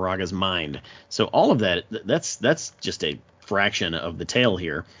from Oraga's mind. So all of that's just a fraction of the tale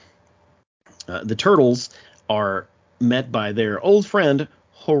here. The turtles are met by their old friend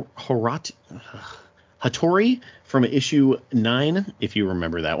Hattori from issue 9, if you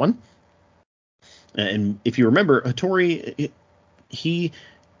remember that one. And if you remember, Hattori, he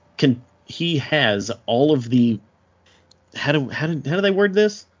has all of the how do they word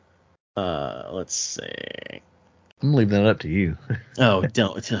this? Let's see. I'm leaving that up to you. Oh,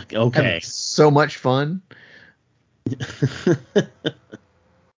 don't. Okay. Having so much fun.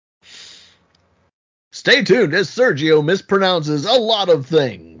 Stay tuned as Sergio mispronounces a lot of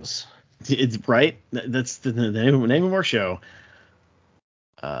things. It's right. That's the name of our show.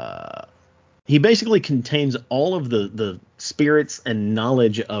 He basically contains all of the spirits and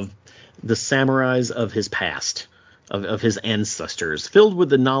knowledge of the samurais of his past, of his ancestors, filled with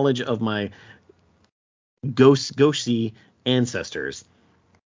the knowledge of my Goshi ancestors.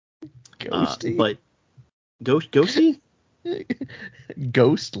 Ghosty? But Goshi?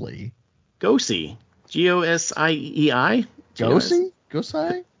 Ghostly. Goshi. Gosiei? Goshi?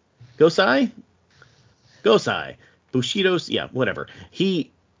 Gosai? Gosai. Bushido's, yeah, whatever.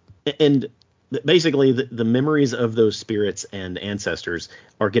 And basically the memories of those spirits and ancestors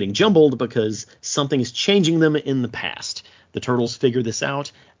are getting jumbled because something is changing them in the past. The turtles figure this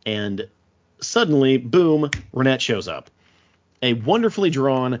out, and suddenly, boom, Renette shows up. A wonderfully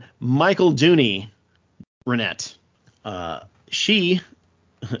drawn Michael Dooney Renette. She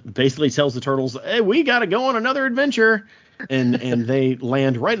basically tells the turtles, hey, we got to go on another adventure. And they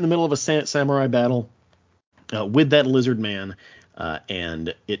land right in the middle of a samurai battle with that lizard man.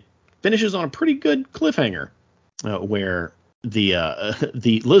 And it finishes on a pretty good cliffhanger where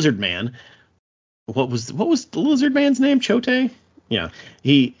the lizard man, what was the lizard man's name? Chote? Yeah.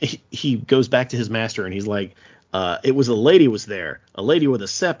 He goes back to his master and he's like, it was a lady was there, a lady with a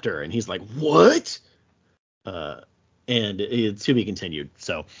scepter. And he's like, what? And it's to be continued.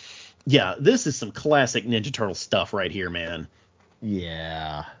 So, yeah, this is some classic Ninja Turtle stuff right here, man.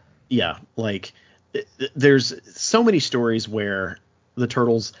 Yeah. Yeah, like there's so many stories where the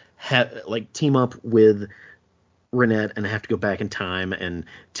turtles team up with Renette and have to go back in time, and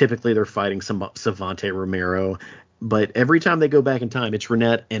typically they're fighting some Savante Romero. But every time they go back in time, it's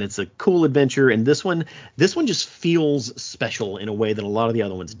Renette, and it's a cool adventure. And this one just feels special in a way that a lot of the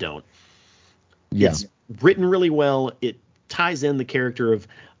other ones don't. Yeah. It's written really well. It ties in the character of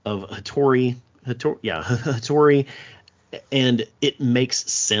Hattori, and it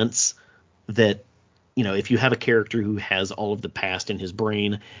makes sense that, if you have a character who has all of the past in his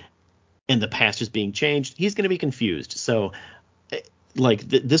brain and the past is being changed, he's going to be confused. So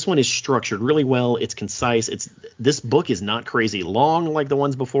this one is structured really well. It's concise. This book is not crazy long like the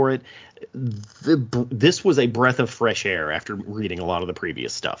ones before it. This was a breath of fresh air after reading a lot of the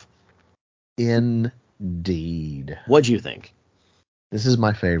previous stuff. Indeed. What'd you think? This is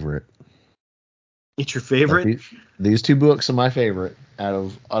my favorite. It's your favorite? These two books are my favorite out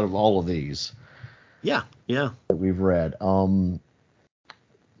of all of these. Yeah. That we've read.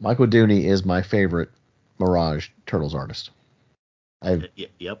 Michael Dooney is my favorite Mirage Turtles artist. I've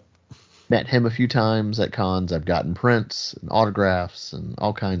met him a few times at cons. I've gotten prints and autographs and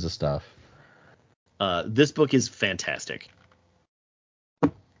all kinds of stuff. This book is fantastic.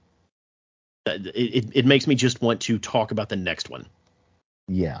 It makes me just want to talk about the next one.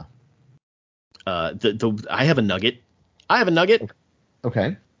 Yeah. I have a nugget.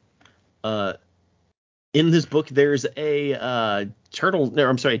 Okay. In this book, there's a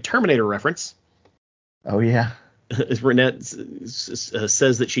Terminator reference. Oh yeah. Renette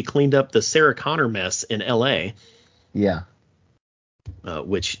says that she cleaned up the Sarah Connor mess in L.A. Yeah.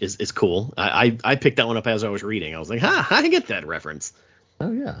 Which is cool. I picked that one up as I was reading. I was like, I get that reference.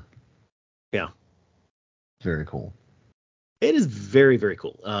 Oh yeah. Yeah. Very cool. It is very, very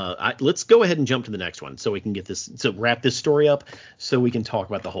cool. Let's go ahead and jump to the next one so we can wrap this story up so we can talk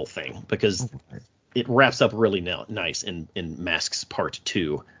about the whole thing, because it wraps up really nice in Masks Part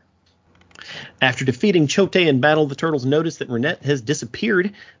 2. After defeating Chote in battle, the turtles notice that Renette has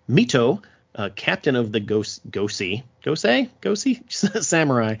disappeared. Mito, captain of the Gosei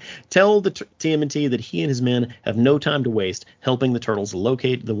samurai, tell the TMNT that he and his men have no time to waste helping the turtles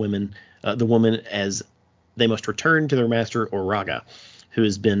locate the woman as they must return to their master Oraga, who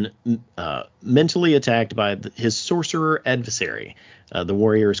has been mentally attacked by his sorcerer adversary. The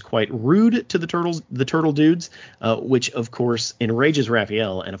warrior is quite rude to the turtle dudes, which of course enrages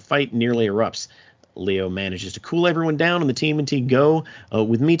Raphael, and a fight nearly erupts. Leo manages to cool everyone down, and the TMNT go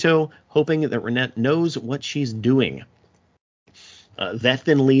with Mito, hoping that Renette knows what she's doing. That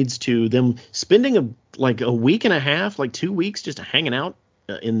then leads to them spending a week and a half, 2 weeks, just hanging out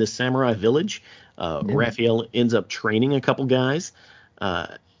in this samurai village. Raphael ends up training a couple guys,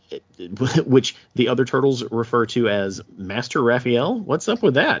 which the other turtles refer to as Master Raphael. What's up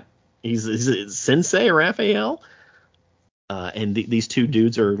with that? He's Sensei Raphael. And these two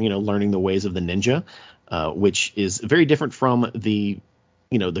dudes are, learning the ways of the ninja, which is very different from the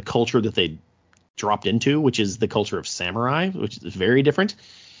culture that they dropped into, which is the culture of samurai, which is very different.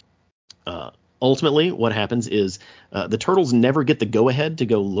 Ultimately, what happens is the turtles never get the go-ahead to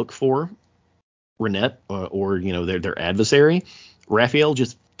go look for Renette or their adversary. Raphael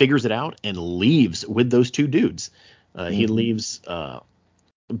just figures it out and leaves with those two dudes. He leaves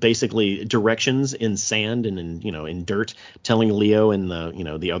basically directions in sand and in dirt, telling Leo and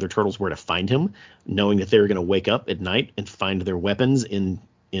the other turtles where to find him, knowing that they're going to wake up at night and find their weapons in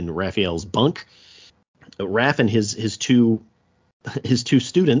Raphael's bunk. Raph and his two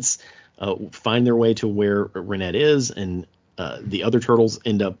students find their way to where Renette is, and the other turtles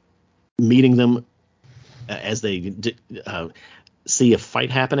end up meeting them as they see a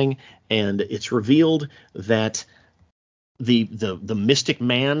fight happening, and it's revealed that the mystic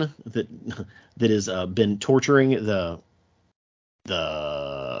man that has been torturing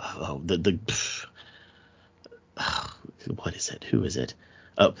what is it? Who is it?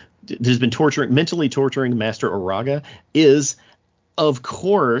 That has been mentally torturing Master Oraga is, of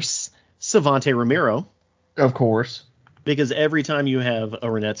course, Savante Ramiro. Of course. Because every time you have a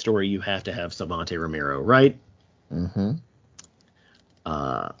Renette story, you have to have Savante Ramiro, right? Mm-hmm.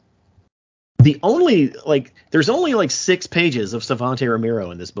 There's only 6 pages of Savante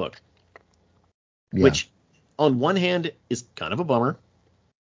Ramiro in this book, which on one hand is kind of a bummer,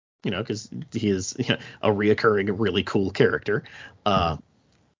 because he is a reoccurring, really cool character.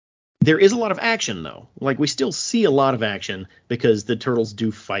 There is a lot of action, though. We still see a lot of action because the turtles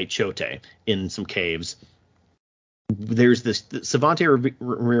do fight Chote in some caves. There's this Savante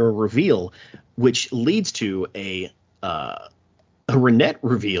Ramiro reveal, which leads to a Renette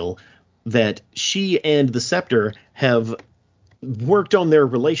reveal that she and the Scepter have worked on their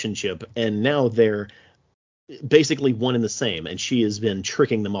relationship, and now they're basically one and the same, and she has been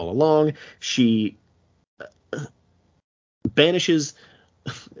tricking them all along. She banishes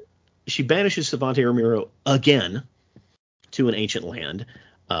Savante Ramiro again to an ancient land.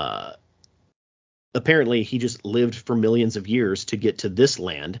 Apparently he just lived for millions of years to get to this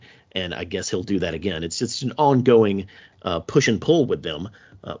land, and I guess he'll do that again. It's just an ongoing push and pull with them,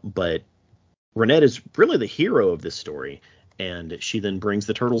 but Renette is really the hero of this story, and she then brings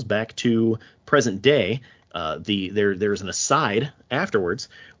the turtles back to present day. There's an aside afterwards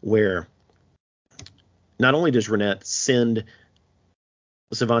where not only does Renette send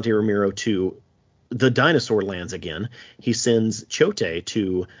Savante Ramiro to the dinosaur lands again, he sends Chote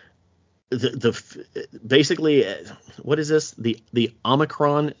to basically, what is this? The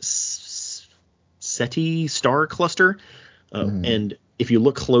Omicron Ceti star cluster. And if you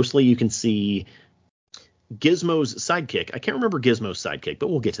look closely, you can see Gizmo's sidekick. I can't remember Gizmo's sidekick, but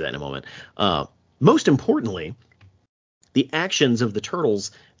we'll get to that in a moment. Most importantly, the actions of the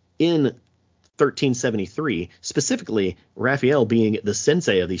turtles in 1373, specifically Raphael being the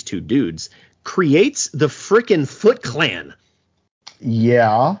sensei of these two dudes, creates the frickin' Foot Clan.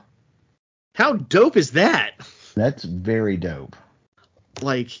 Yeah. How dope is that? That's very dope.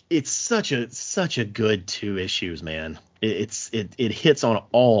 It's such a good 2 issues, man. It hits on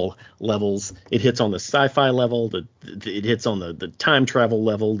all levels. It hits on the sci-fi level. It hits on the time travel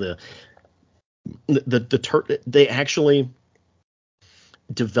level. They actually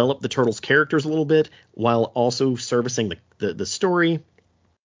develop the turtles' characters a little bit while also servicing the story.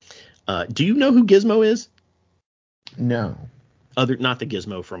 Do you know who Gizmo is? No. Not the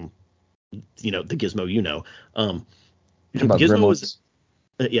Gizmo from the Gizmo. About Gizmo Gremlins? is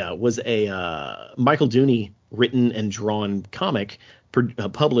was a Michael Dooney written and drawn comic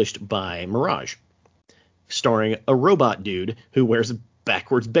published by Mirage, starring a robot dude who wears a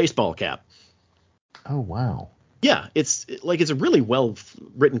backwards baseball cap. Oh, wow. Yeah, it's a really well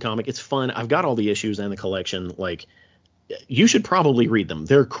written comic. It's fun. I've got all the issues and the collection. Like, you should probably read them.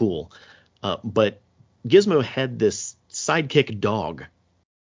 They're cool. But Gizmo had this sidekick dog,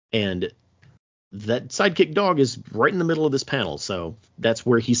 and that sidekick dog is right in the middle of this panel. So that's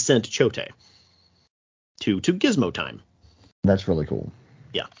where he sent Chote to Gizmo time. That's really cool.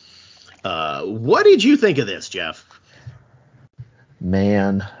 Yeah. What did you think of this, Jeff?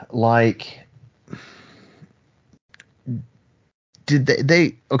 Man, like, did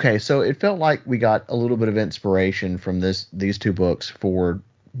they okay, so it felt like we got a little bit of inspiration from these two books for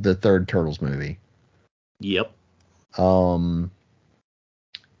the third Turtles movie. Yep. And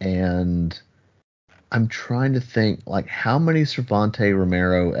I'm trying to think, like, how many Cervante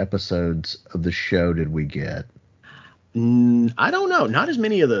Romero episodes of the show did we get? I don't know. Not as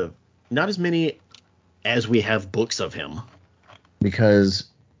many as we have books of him. Because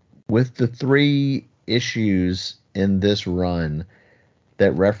with the 3 issues in this run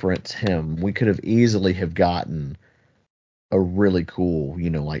that reference him, we could have easily have gotten a really cool,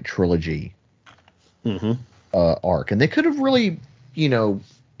 like trilogy arc. And they could have really,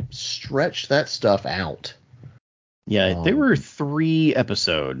 stretched that stuff out. Yeah, there were 3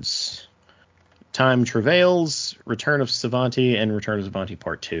 episodes. Time Travails, Return of Savanti, and Return of Savanti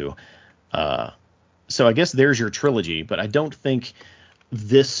Part 2. So I guess there's your trilogy, but I don't think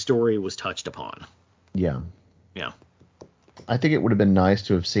this story was touched upon. Yeah. Yeah. I think it would have been nice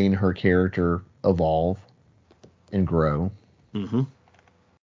to have seen her character evolve and grow. Mm-hmm.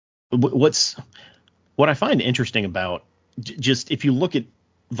 What I find interesting about, just if you look at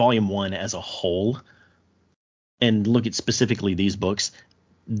Volume 1 as a whole and look at specifically these books,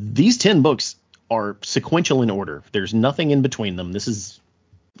 these 10 books are sequential in order. There's nothing in between them. This is,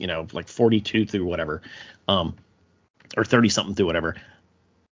 like 42 through whatever, or 30 something through whatever.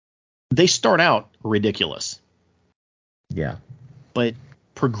 They start out ridiculous. Yeah. But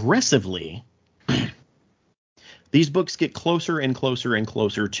progressively, these books get closer and closer and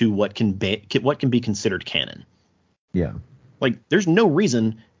closer to what can be considered canon. Yeah. Like, there's no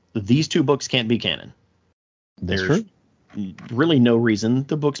reason these 2 books can't be canon. That's There's true. really no reason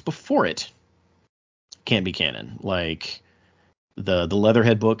the books before it can't be canon. Like the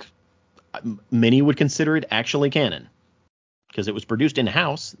Leatherhead book, many would consider it actually canon because it was produced in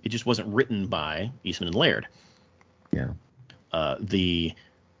house. It just wasn't written by Eastman and Laird. Yeah. The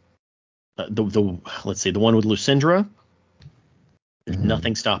let's see, the one with Lucindra. There's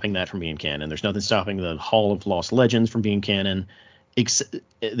nothing stopping that from being canon. There's nothing stopping the Hall of Lost Legends from being canon.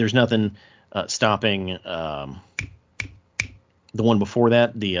 There's nothing stopping the one before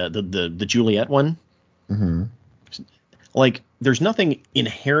that, the Juliet one. Mm-hmm. Like, there's nothing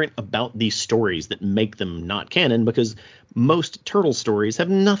inherent about these stories that make them not canon, because most turtle stories have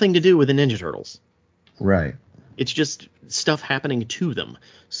nothing to do with the Ninja Turtles. Right. It's just stuff happening to them.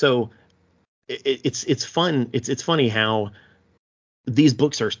 So it's fun. It's funny how these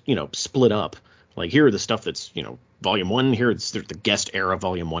books are, split up. Like, here are the stuff that's, Volume 1. Here there's the guest era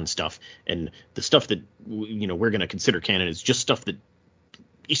Volume 1 stuff, and the stuff that we're going to consider canon is just stuff that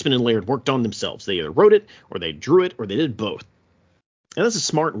Eastman and Laird worked on themselves. They either wrote it, or they drew it, or they did both. And that's a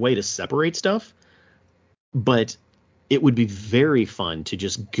smart way to separate stuff. But it would be very fun to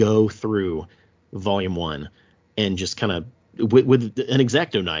just go through Volume 1 and just kind of, with an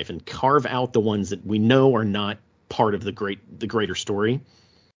X-Acto knife, and carve out the ones that we know are not part of the greater story.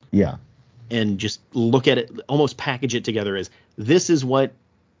 Yeah. And just look at it, almost package it together as, this is what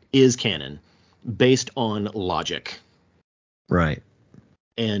is canon based on logic. Right.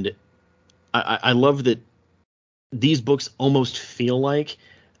 And I love that these books almost feel like,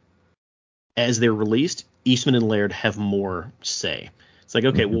 as they're released, Eastman and Laird have more say. It's like,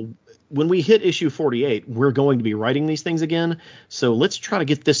 okay, well, when we hit issue 48, we're going to be writing these things again, so let's try to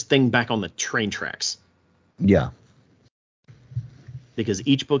get this thing back on the train tracks. Yeah. Because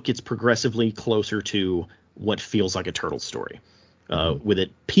each book gets progressively closer to what feels like a turtle story, with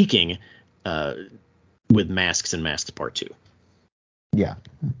it peaking with Masks and Masks Part 2. Yeah.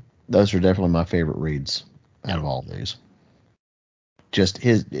 Those are definitely my favorite reads out of all these. Just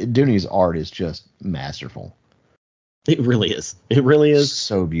Dooney's art is just masterful. It really is. It really is.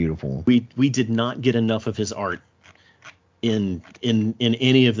 So beautiful. We did not get enough of his art in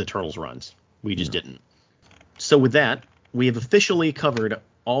any of the Turtles runs. We just didn't. So with that, we have officially covered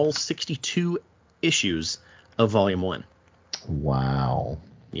all 62 issues of Volume 1. Wow.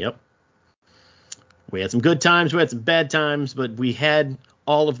 Yep. We had some good times, we had some bad times, but we had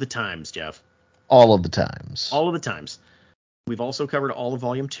all of the times, Jeff. All of the times. All of the times. We've also covered all of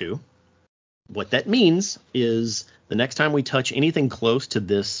Volume 2. What that means is the next time we touch anything close to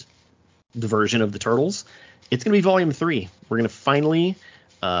this version of the Turtles, it's going to be Volume 3. We're going to finally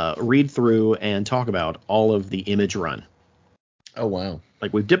read through and talk about all of the Image run. Oh, wow.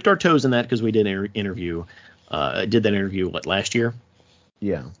 Like, we've dipped our toes in that because we did an interview. Did that interview, last year?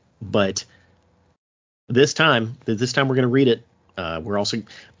 Yeah. But this time we're going to read it. We're also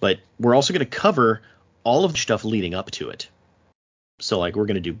going to cover all of the stuff leading up to it. So, like, we're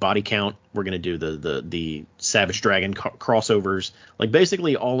going to do body count. We're going to do the Savage Dragon crossovers. Like,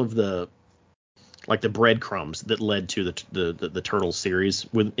 basically all of the breadcrumbs that led to the Turtles series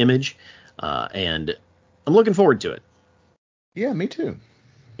with Image. And I'm looking forward to it. Yeah, me too.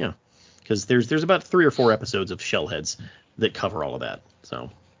 Yeah, because there's about 3 or 4 episodes of Shellheads that cover all of that. So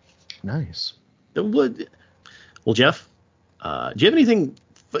nice. Well, Jeff, do you have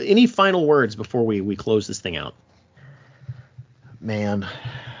any final words before we close this thing out? Man,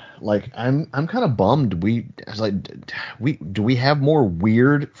 like I'm kind of bummed. Do we have more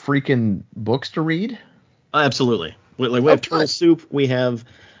weird freaking books to read? Absolutely. We have Turtle Soup. We have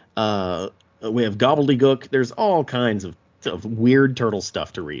Gobbledygook. There's all kinds of weird turtle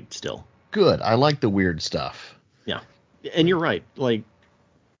stuff to read still. Good. I like the weird stuff. Yeah, and you're right. Like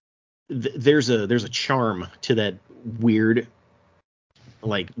there's a charm to that weird,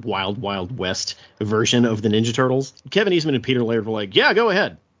 like Wild West version of the Ninja Turtles. Kevin Eastman and Peter Laird were like, yeah, go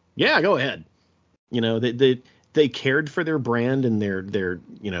ahead. You know, they cared for their brand and their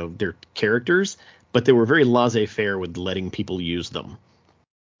characters, but they were very laissez-faire with letting people use them.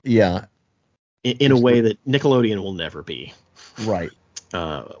 Yeah. In a way that Nickelodeon will never be. Right.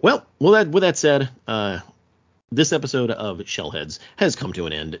 Well, with that said, this episode of Shellheads has come to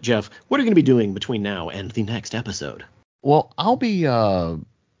an end. Jeff, what are you going to be doing between now and the next episode? Well, I'll be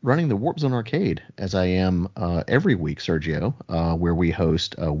running the Warp Zone Arcade, as I am every week, Sergio, where we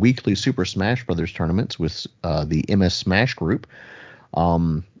host weekly Super Smash Brothers tournaments with the MS Smash group.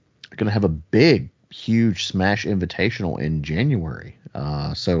 Going to have a big, huge Smash Invitational in January.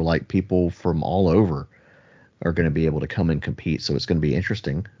 So, like, people from all over are going to be able to come and compete. So it's going to be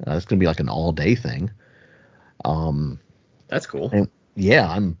interesting. It's going to be like an all-day thing. That's cool. And yeah,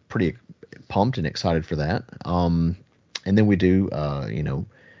 I'm pretty pumped and excited for that. And then we do,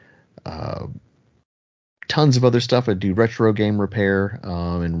 tons of other stuff. I do retro game repair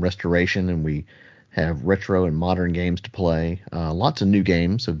and restoration, and we have retro and modern games to play. Lots of new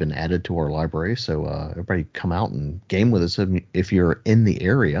games have been added to our library, so everybody come out and game with us if you're in the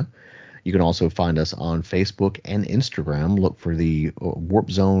area. You can also find us on Facebook and Instagram. Look for the Warp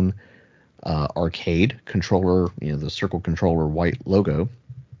Zone Arcade controller, the circle controller white logo.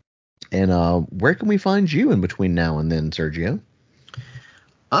 And where can we find you in between now and then, Sergio?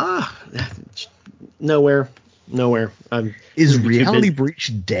 Nowhere. Is Reality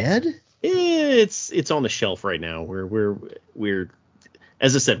Breach dead? It's on the shelf right now. We're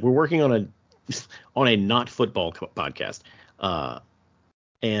as I said, we're working on a not football podcast,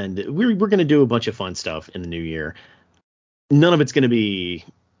 and we're going to do a bunch of fun stuff in the new year. None of it's going to be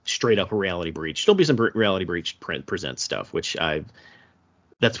straight up a Reality Breach. There'll be some Reality Breach presents stuff, which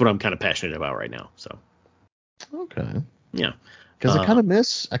that's what I'm kind of passionate about right now. So okay, yeah, because I kind of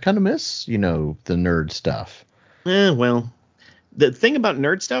miss the nerd stuff. Well, the thing about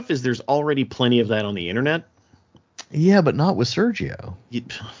nerd stuff is there's already plenty of that on the internet. Yeah, but not with Sergio. You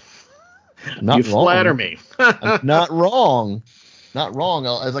flatter me. I'm not wrong. Not wrong.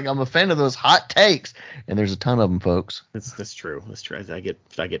 I'm a fan of those hot takes, and there's a ton of them, folks. That's true. I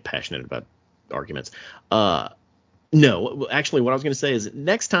get passionate about arguments. No, actually, what I was going to say is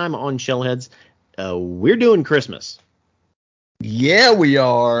next time on Shellheads, we're doing Christmas. Yeah, we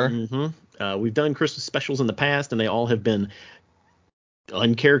are. Mm-hmm. We've done Christmas specials in the past, and they all have been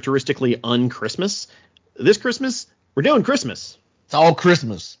uncharacteristically un-Christmas. This Christmas, we're doing Christmas. It's all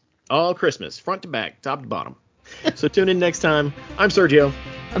Christmas. All Christmas, front to back, top to bottom. So tune in next time. I'm Sergio.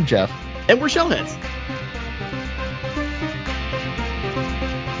 I'm Jeff. And we're Shellheads.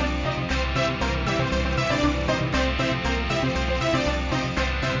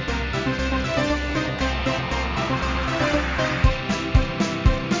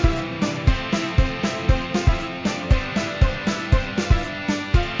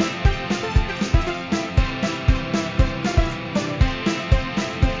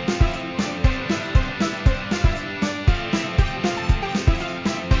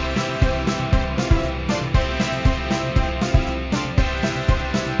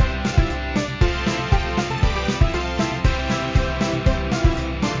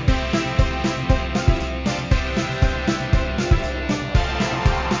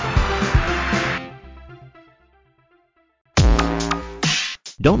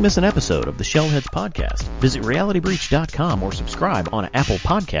 Don't miss an episode of the Shellheads Podcast. Visit realitybreach.com or subscribe on Apple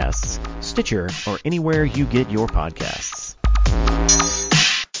Podcasts, Stitcher, or anywhere you get your podcasts.